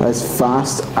away as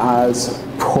fast as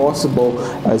possible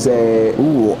as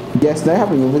yes, now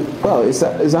having a look, well, is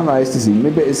that nice to see?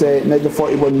 Maybe it's now the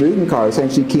 41 Mugen car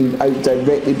essentially came out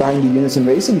directly behind the Unison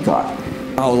Racing car.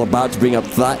 I was about to bring up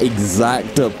that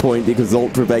exact point because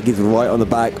Zolt Trebek is right on the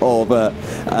back of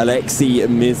Alexei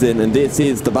Mizin, and this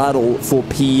is the battle for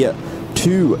P2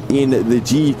 in the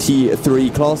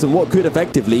GT3 class, and what could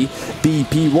effectively be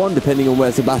P1 depending on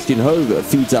where Sebastian Hove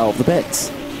feeds out of the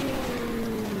pits.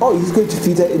 Oh, he's going to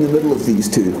feed out in the middle of these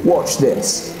two. Watch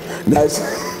this.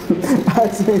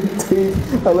 As indeed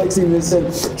Alexei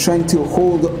Mizin trying to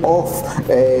hold off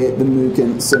the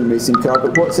Mugen sim racing car.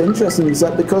 But what's interesting is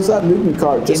that because that Mugen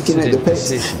car just came out of the pits,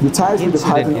 the tyres would have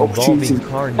had an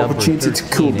opportunity to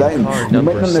cool down. You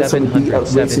might not necessarily be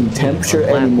at racing temperature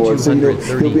anymore, so he'll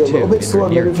be a little bit slower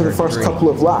maybe for the first couple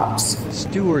of laps.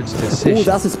 Oh,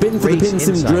 that's a spin for the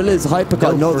Pinson Drillers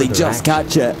hypercar. No, they just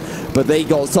catch it, but they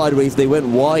got sideways. They went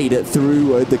wide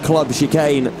through the club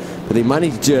chicane. They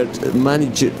managed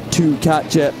to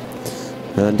catch it,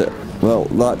 and well,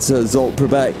 that's Zolt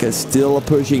Trebek still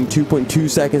pushing 2.2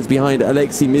 seconds behind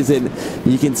Alexei Mizin.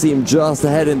 You can see him just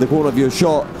ahead in the corner of your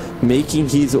shot, making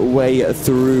his way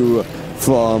through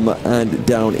from and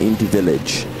down into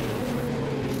Village.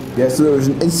 Yeah, so there was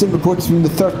an instant report between the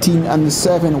 13 and the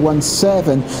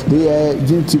 717, the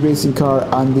Unity Racing car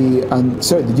and the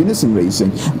Unison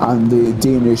Racing and the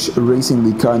Danish Racing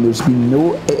League car, and there's been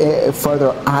no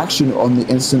further action on the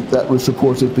incident that was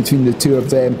reported between the two of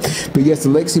them. But yes,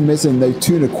 Alexei Mizin now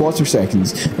 2.25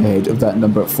 seconds ahead of that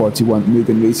number 41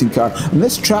 Mugen Racing car. And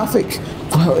this traffic,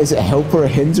 well, is it a help or a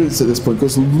hindrance at this point?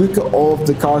 Because look at all of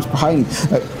the cars behind,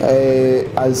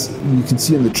 as you can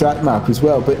see on the track map as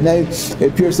well. But now it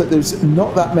appears that there's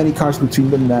not that many cars between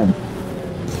them now.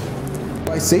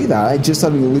 I say that, just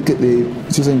having a quick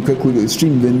look at the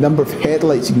stream, the number of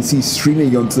headlights you can see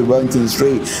streaming onto the Wellington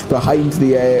Straight behind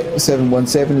the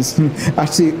 717 is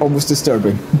actually almost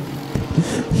disturbing.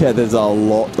 Yeah, there's a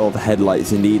lot of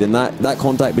headlights indeed, and that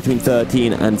contact between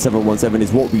 13 and 717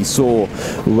 is what we saw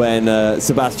when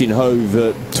Sebastian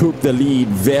Hove took the lead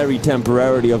very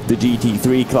temporarily of the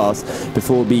GT3 class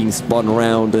before being spun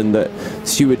around, and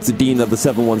Stuart Zadine of the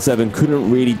 717 couldn't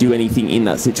really do anything in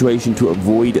that situation to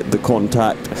avoid the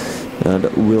contact, and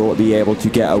will be able to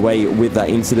get away with that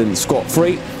incident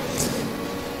scot-free.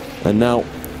 And now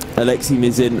Alexei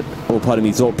Mizin, or pardon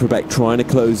me, Zolt Trebek trying to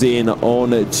close in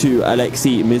on to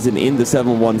Alexei Mizin in the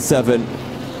 717.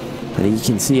 And you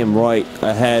can see him right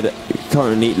ahead,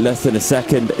 currently less than a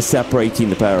second separating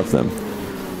the pair of them.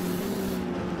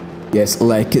 Yes,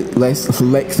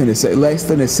 less than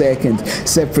a second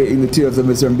separating the two of them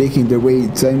as they're making their way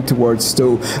down towards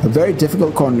Stowe. A very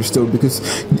difficult corner, Stowe, because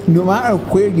no matter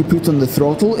where you put on the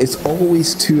throttle, it's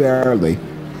always too early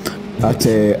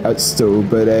at Stowe.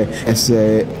 But it's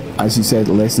as you said,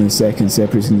 less than a second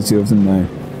separating the two of them now.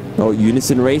 Oh,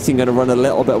 Unison Racing going to run a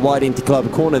little bit wide into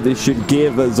club corner. This should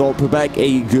give Zolt Trebek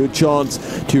a good chance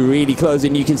to really close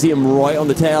in. You can see him right on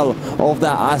the tail of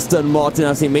that Aston Martin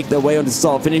as they make their way on the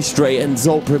start-finish straight, and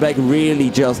Zolt Trebek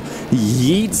really just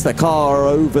yeets the car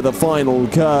over the final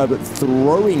curb,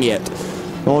 throwing it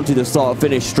onto the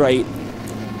start-finish straight.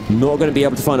 Not going to be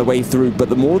able to find a way through, but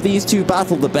the more these two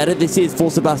battle, the better this is for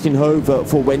Sebastian Hove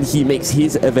for when he makes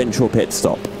his eventual pit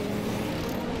stop.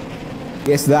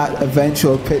 Yes, that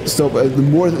eventual pit stop, the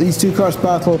more that these two cars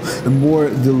battle, the more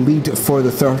the lead for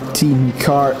the 13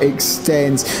 car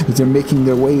extends as they're making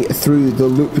their way through the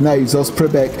loop now. Zolt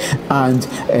Trebek and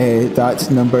that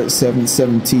number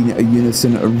 717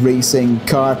 Unison Racing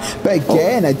car. But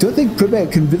again, I don't think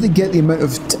Trebek can really get the amount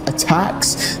of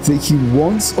attacks that he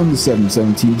wants on the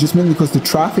 717, just mainly because the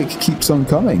traffic keeps on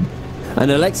coming. And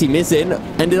Alexei Mizin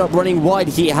ended up running wide.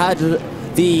 He had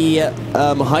the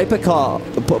hypercar,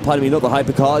 pardon me, not the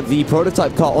hypercar, the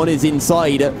prototype car on his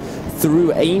inside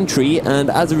through Aintree, and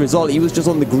as a result he was just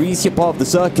on the greasier part of the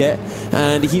circuit,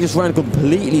 and he just ran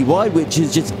completely wide, which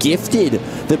has just gifted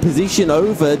the position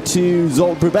over to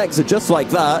Zolt Trebek. So just like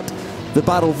that, the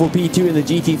battle for P2 in the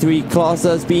GT3 class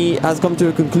has come to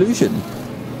a conclusion.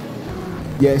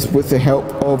 Yes, with the help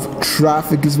of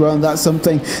traffic as well, and that's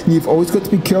something you've always got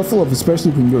to be careful of, especially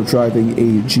when you're driving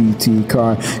a GT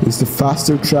car. It's the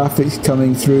faster traffic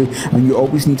coming through, and you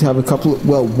always need to have a couple of,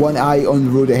 well, one eye on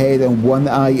the road ahead and one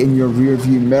eye in your rear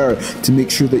view mirror to make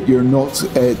sure that you're not,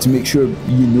 to make sure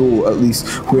you know at least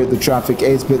where the traffic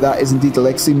is. But that is indeed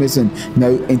Alexei Mizin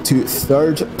now into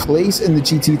third place in the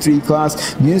GT3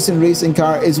 class. Unison Racing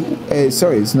car is,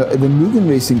 it's not, the Mugen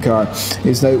Racing car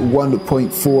is now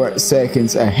 1.4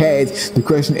 seconds ahead. The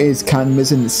question is, can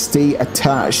Mizin stay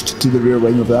attached to the rear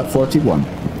wing of that 41?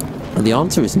 And the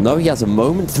answer is no. He has a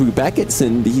moment through Beckett's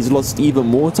and he's lost even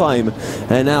more time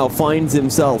and now finds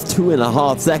himself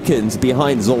 2.5 seconds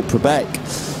behind Zsolt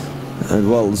Przebek. And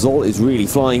well, Zsolt is really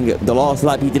flying. The last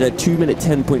lap he did a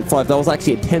 2:10.5. That was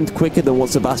actually a 10th quicker than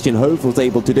what Sebastian Hove was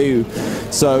able to do.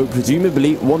 So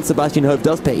presumably once Sebastian Hove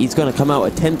does pit, he's going to come out a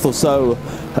 10th or so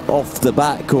off the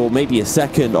back, or maybe a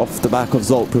second off the back of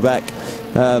Zsolt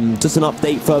Przebek. Just an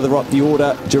update further up the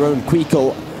order. Jerome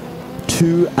Quickel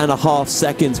 2.5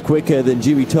 seconds quicker than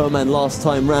Dewey Toman last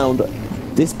time round.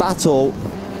 This battle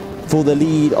for the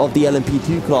lead of the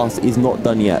LMP2 class is not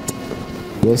done yet.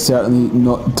 Yes, certainly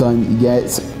not done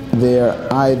yet there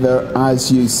either,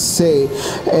 as you say.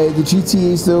 The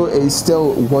GTAs though is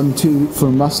still 1-2 for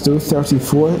Musto,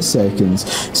 34 seconds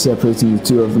separating the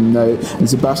two of them now, and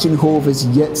Sebastian Hove is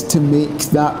yet to make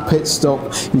that pit stop.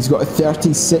 He's got a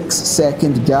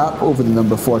 36-second gap over the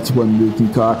number 41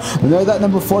 Mugen car, and now that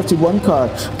number 41 car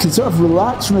can sort of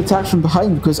relax from attacks from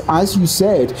behind, because as you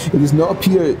said, it does not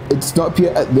appear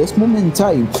at this moment in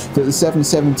time that the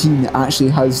 717 actually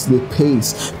has the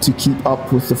pace to keep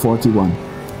up with the 41.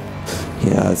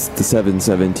 Yeah, it's the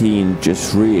 717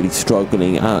 just really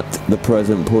struggling at the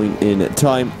present point in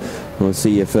time. We'll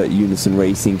see if Unison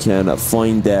Racing can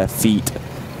find their feet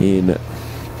in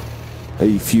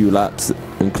a few laps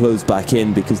and close back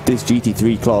in, because this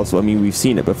GT3 class, I mean, we've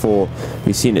seen it before,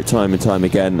 we've seen it time and time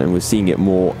again, and we're seeing it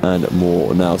more and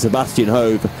more now. Sebastian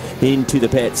Hove into the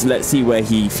pits. Let's see where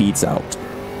he feeds out.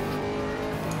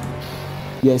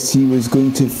 Yes, he was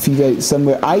going to feed out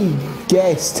somewhere. I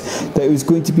guessed that it was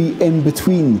going to be in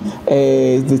between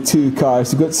the two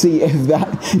cars. We've got to see if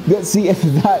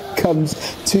that comes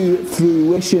to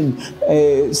fruition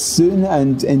soon,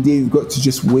 and indeed we've got to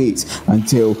just wait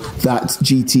until that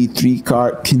GT3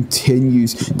 car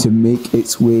continues to make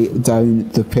its way down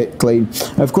the pit lane.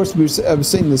 And of course, I was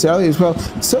saying this earlier as well,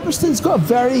 Silverstone's got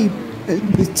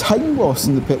the time loss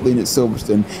in the pit lane at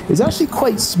Silverstone is actually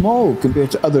quite small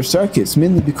compared to other circuits,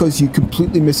 mainly because you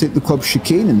completely miss out the club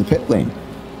chicane in the pit lane.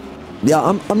 Yeah,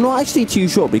 I'm not actually too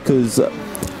sure, because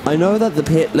I know that the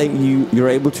pit lane you're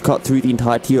able to cut through the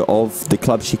entirety of the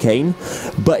club chicane,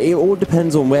 but it all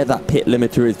depends on where that pit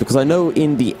limiter is, because I know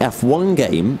in the F1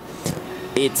 game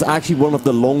it's actually one of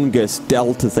the longest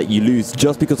deltas that you lose,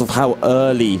 just because of how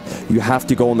early you have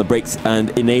to go on the brakes and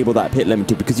enable that pit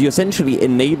limiter, because you're essentially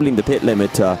enabling the pit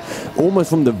limiter almost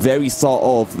from the very start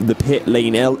of the pit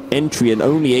lane entry, and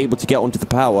only able to get onto the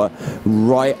power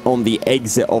right on the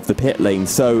exit of the pit lane.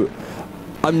 So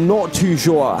I'm not too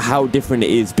sure how different it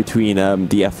is between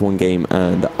the F1 game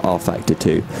and R-Factor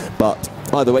 2. But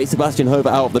either way, Sebastian Hove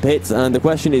out of the pits, and the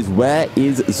question is, where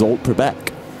is Zsolt Przebek?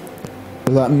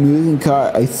 That moving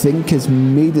car, I think, has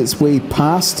made its way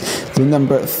past the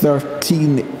number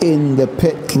 13 in the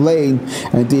pit lane.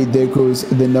 Indeed, there goes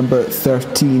the number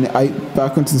 13 out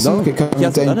back onto the circuit,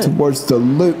 coming down towards the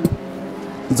loop.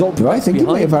 I think he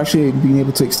might have actually been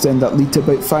able to extend that lead to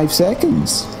about 5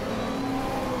 seconds.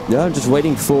 Yeah, I'm just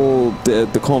waiting for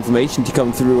the confirmation to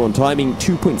come through on timing.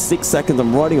 2.6 seconds.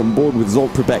 I'm riding on board with Zsolt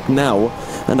Przebek now,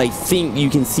 and I think you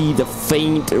can see the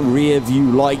faint rear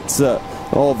view lights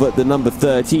of the number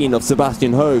 13 of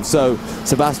Sebastian Hove. So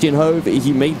Sebastian Hove,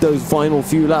 he made those final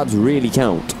few laps really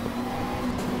count.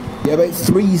 Yeah, about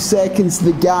 3 seconds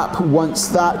the gap once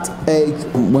that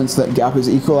gap is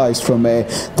equalised from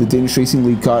the Danish Racing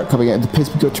League car coming out of the pits.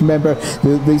 We've got to remember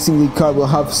the Racing League car will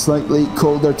have slightly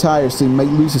colder tyres, so they might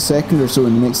lose a second or so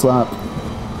in the next lap.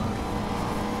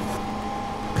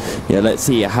 Yeah, let's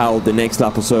see how the next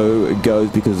lap or so goes,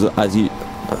 because as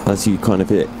you kind of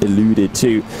alluded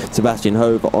to, Sebastian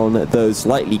Hove on those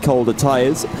slightly colder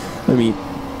tyres, I mean,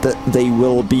 they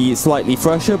will be slightly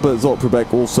fresher, but Zsolt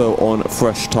Przebek also on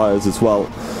fresh tyres as well.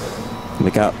 And the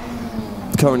gap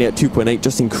currently at 2.8,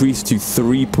 just increased to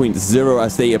 3.0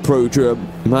 as they approach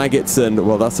Maggots, and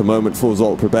well, that's a moment for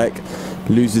Zsolt Przebek.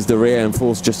 Loses the rear end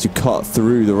force just to cut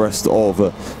through the rest of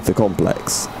the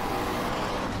complex.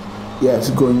 Yes,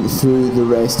 going through the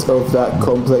rest of that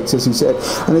complex, as you said,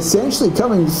 and essentially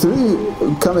coming through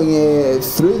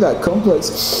that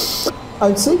complex,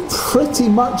 I'd say pretty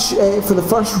much for the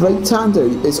first right-hander,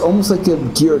 it's almost like a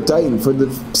gear down. For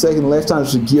the second left-hander,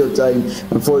 it's a gear down,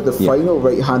 and for the final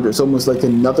right-hander, it's almost like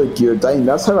another gear down.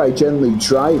 That's how I generally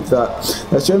drive that.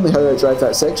 That's generally how I drive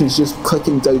that section. It's just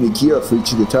clicking down a gear for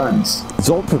each of the turns.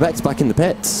 Zsolt Przebek's back in the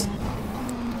pits.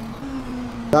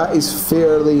 That is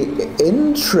fairly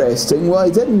interesting. Well, I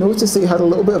did notice that he had a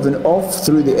little bit of an off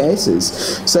through the S's,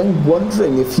 so I'm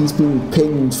wondering if he's been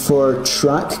pinged for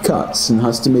track cuts and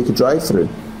has to make a drive-through.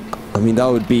 I mean, that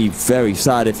would be very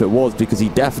sad if it was, because he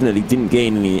definitely didn't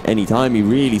gain any time. He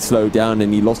really slowed down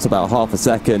and he lost about half a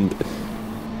second.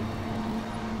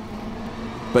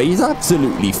 but he's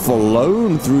absolutely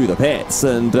flown through the pits.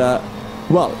 And,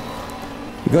 well,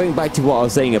 going back to what I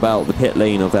was saying about the pit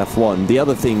lane of F1, the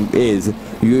other thing is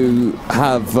you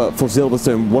have, for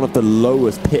Silverstone, one of the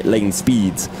lowest pit lane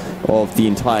speeds of the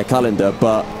entire calendar,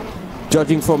 but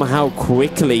judging from how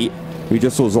quickly we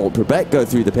just saw Zsolt Prabek go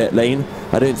through the pit lane,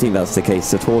 I don't think that's the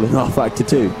case at all in our Factor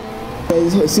 2.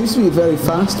 It seems to be a very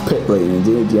fast pit lane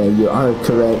indeed, yeah, you are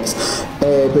correct.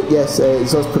 But yes,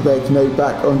 Zsolt Prabek now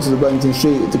back onto the Wellington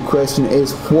Straight. The question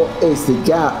is, what is the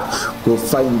gap? We'll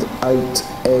find out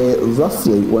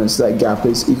roughly once that gap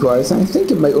is equalised. I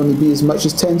think it might only be as much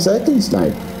as 10 seconds now.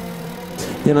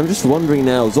 Yeah, and I'm just wondering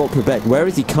now, Zsolt Prabek, where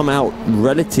has he come out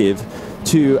relative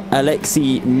to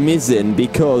Alexei Mizin?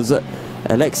 Because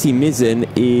Alexei Mizin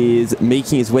is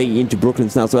making his way into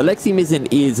Brooklands now. So Alexei Mizin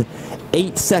is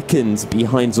 8 seconds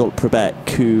behind Zsolt Prabek,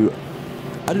 who...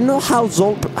 I don't know how is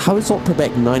Zsolt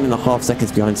Prabek 9.5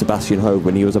 seconds behind Sebastian Hogue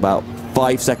when he was about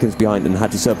 5 seconds behind and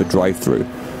had to serve a drive-through.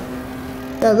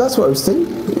 Yeah, that's what I was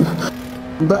thinking.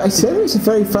 But I said it was a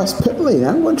very fast pit lane.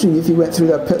 I'm wondering if he went through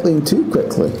that pit lane too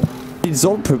quickly.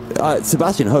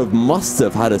 Sebastian Hogue must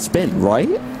have had a spin, right?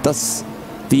 That's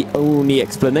the only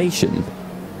explanation.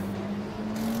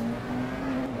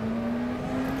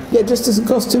 Yeah, it just doesn't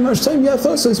cost too much time. Yeah, I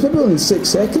thought so. It's maybe only 6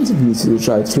 seconds if you need to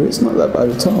drive through. It's not that bad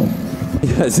at all.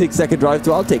 Yeah, 6-second drive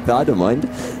through. I'll take that. I don't mind.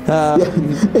 Yeah,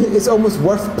 it's almost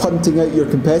worth punting out your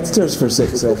competitors for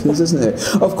 6 seconds, isn't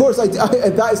it? Of course,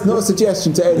 that is not a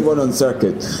suggestion to anyone on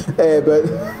circuit, but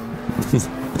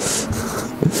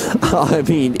I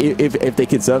mean, if they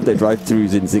can serve their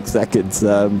drive-throughs in 6 seconds,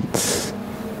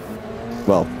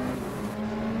 well,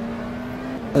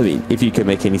 I mean, if you can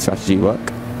make any strategy work,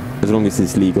 as long as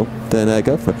it's legal, then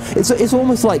go for it. It's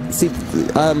almost like, see,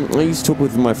 I used to talk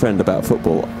with my friend about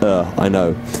football, I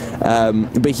know,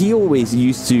 but he always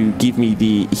used to give me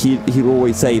he'd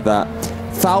always say that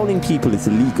fouling people is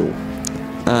illegal,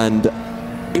 and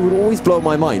it would always blow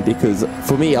my mind, because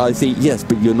for me, I say, yes,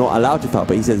 but you're not allowed to foul,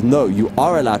 but he says, no, you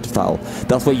are allowed to foul,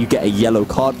 that's why you get a yellow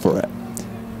card for it.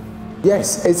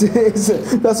 Yes,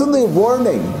 that's only a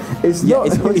warning. It's not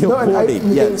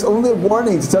only a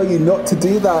warning to tell you not to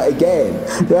do that again.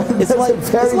 That's a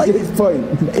very good point.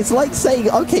 It's like saying,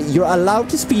 okay, you're allowed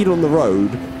to speed on the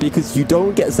road because you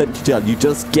don't get sent to jail, you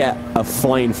just get a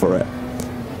fine for it.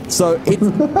 So,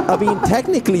 I mean,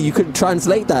 technically you could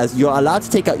translate that as you're allowed to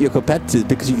take out your competitors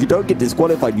because you don't get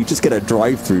disqualified, you just get a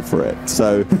drive-through for it.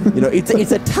 So, you know, it's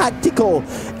a tactical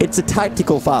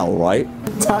foul, right?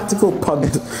 Tactical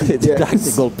punt. It's a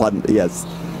tactical punt, yes.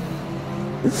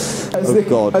 As the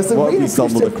what have we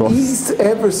stumbled across? Eased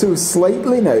ever so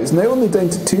slightly now. It's now only down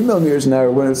to 2mm an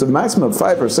hour when it was a maximum of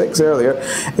 5 or 6 earlier,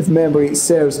 if memory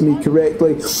serves me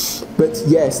correctly. But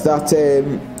yes,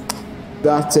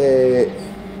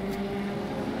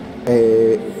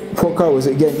 what car was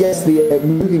it again? Yes, the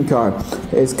moving car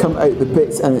has come out the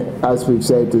pits, and as we've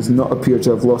said, does not appear to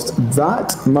have lost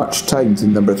that much time to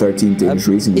number 13 Danish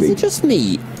Racing League. Is it just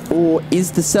me, or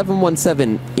is the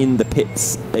 717 in the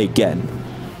pits again?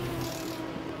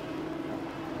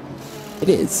 It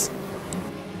is.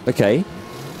 Okay.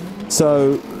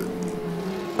 So,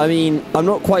 I mean, I'm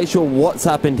not quite sure what's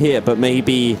happened here, but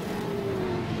maybe...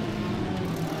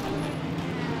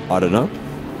 I don't know.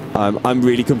 I'm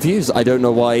really confused. I don't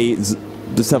know why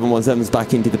the 717's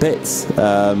back into the pits.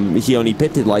 He only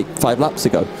pitted like 5 laps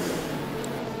ago.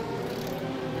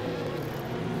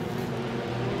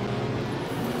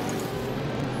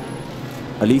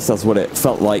 At least that's what it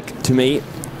felt like to me.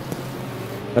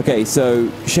 Okay,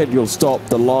 so scheduled stop.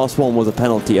 The last one was a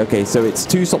penalty. Okay, so it's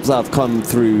 2 stops that have come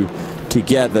through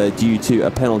together due to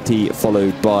a penalty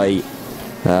followed by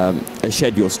a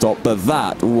scheduled stop, but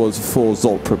that was for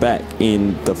Zsolt Prabek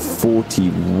in the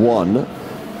 41,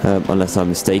 unless I'm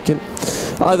mistaken.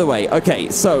 Either way, okay,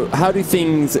 so how do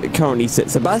things currently sit?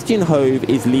 Sebastian Hogue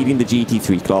is leading the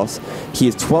GT3 class. He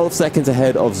is 12 seconds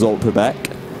ahead of Zsolt Prabek.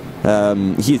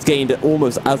 He has gained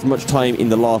almost as much time in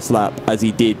the last lap as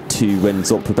he did when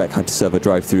Zsolt Prabek had to serve a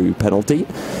drive-through penalty.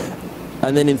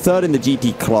 And then in third in the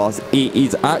GT class, it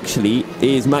is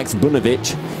Max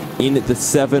Bunovic in the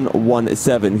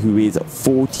 717, who is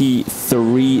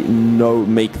 43,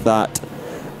 make that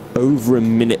over a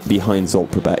minute behind Zsolt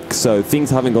Prabek. So things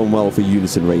haven't gone well for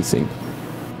Unison Racing.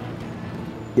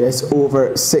 Yes,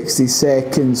 over 60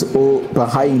 seconds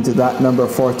behind that number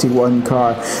 41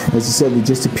 car. As I said, they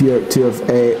just appear to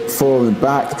have fallen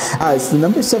back, as the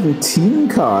number 17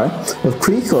 car of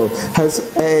Creakle has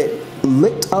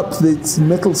lit up the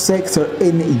middle sector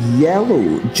in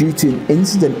yellow due to an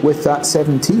incident with that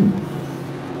 17.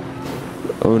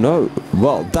 Oh no.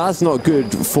 Well, that's not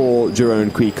good for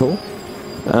Jerome Creakle.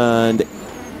 And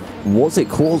was it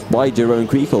caused by Jerome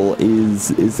Creakle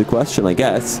is the question, I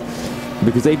guess.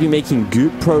 Because they've been making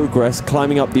good progress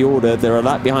climbing up the order. They're a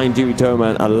lap behind Jimmy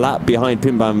Toman, a lap behind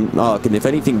Pim Van Ark, and if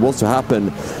anything was to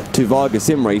happen to Varga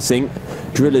Sim Racing,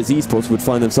 Drillers Esports would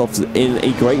find themselves in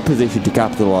a great position to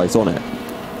capitalize on it.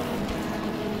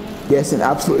 Yes, an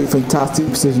absolutely fantastic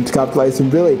position to capitalize,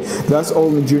 and really, that's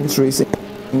all endurance racing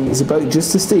is about,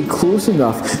 just to stay close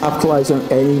enough, capitalize on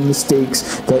any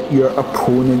mistakes that your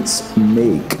opponents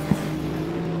make.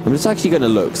 I'm just actually going to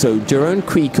look. So Jerome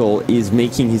Creakle is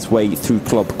making his way through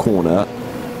Club Corner,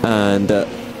 and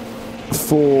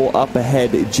for up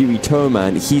ahead Dewey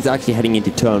Toman, he's actually heading into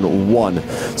turn 1.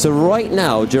 So right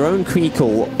now Jerome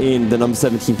Creakle in the number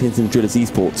 17 Pinson Drillers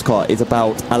Esports car is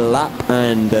about a lap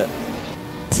and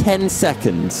 10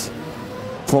 seconds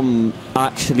from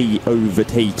actually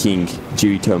overtaking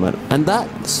Dewey Toman, and that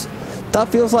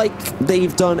feels like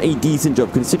they've done a decent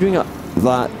job considering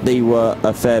that they were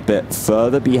a fair bit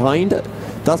further behind.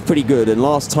 That's pretty good. And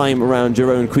last time around,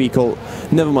 Jerome Creakle,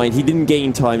 never mind, he didn't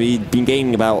gain time. He'd been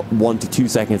gaining about 1 to 2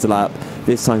 seconds a lap.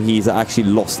 This time he's actually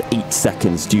lost 8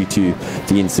 seconds due to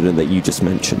the incident that you just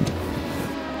mentioned.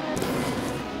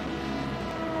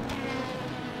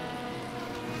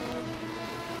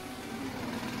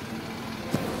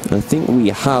 I think we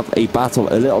have a battle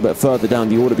a little bit further down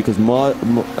the order because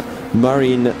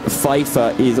Marian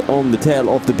Pfeiffer is on the tail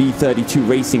of the B32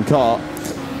 racing car,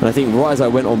 and I think right as I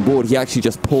went on board he actually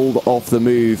just pulled off the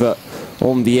move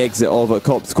on the exit of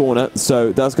Cops Corner.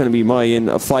 So that's going to be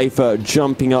Marian Pfeiffer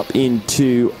jumping up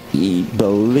into, I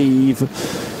believe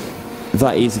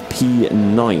that is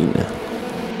P9.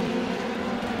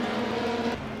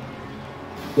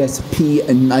 Yes,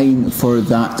 P9 for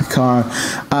that car.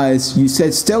 As you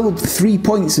said, still 3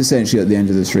 points essentially at the end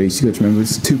of this race. You got to remember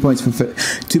it's 2 points for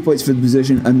the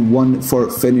position and 1 for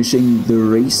finishing the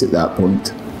race at that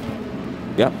point.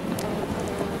 Yep.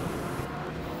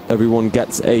 Everyone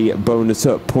gets a bonus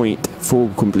point for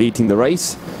completing the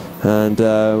race, and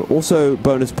also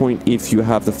bonus point if you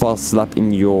have the fastest lap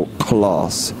in your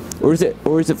class. Or is it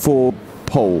for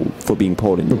pole, for being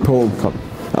pole in your pole?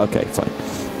 Okay, fine.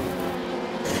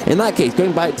 In that case,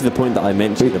 going back to the point that I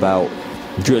mentioned about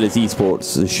Drillers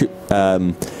Esports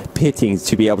pitting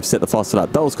to be able to set the fastest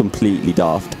lap, that was completely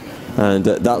daft, and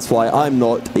that's why I'm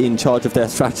not in charge of their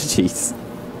strategies.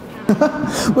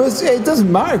 Well, it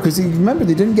doesn't matter because remember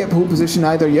they didn't get pole position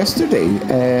either yesterday.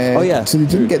 Oh yeah, so they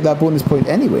didn't get that bonus point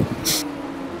anyway.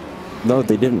 No,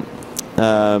 they didn't.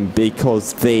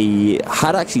 Because they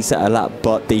had actually set a lap,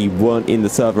 but they weren't in the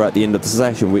server at the end of the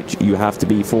session, which you have to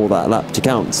be for that lap to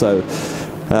count. So.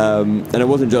 And it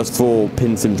wasn't just for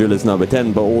Pinsim Drillers number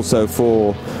 10, but also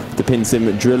for the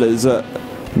Pinsim Drillers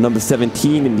number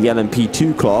 17 in the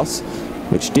LMP2 class,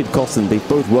 which did cost them. They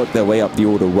both worked their way up the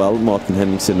order well. Martin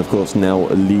Henningsen, of course, now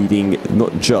leading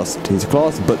not just his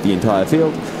class, but the entire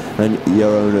field. And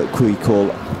Jerome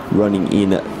Creakle running in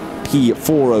P4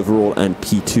 overall and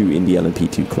P2 in the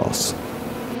LMP2 class.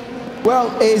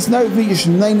 Well, it's now reached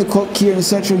 9 o'clock here in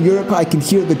Central Europe. I can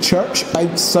hear the church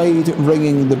outside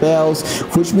ringing the bells,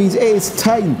 which means it is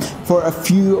time for a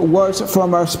few words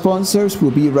from our sponsors.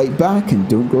 We'll be right back, and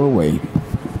don't go away.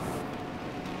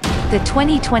 The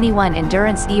 2021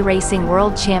 Endurance E-Racing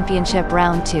World Championship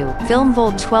Round 2,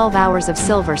 FilmVolt 12 Hours of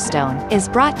Silverstone, is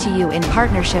brought to you in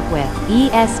partnership with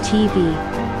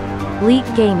ESTV, Leak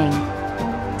Gaming,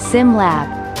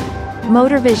 SimLab,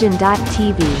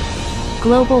 Motorvision.tv,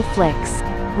 Global Flix,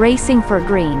 Racing for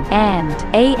Green, and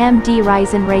AMD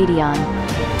Ryzen Radeon.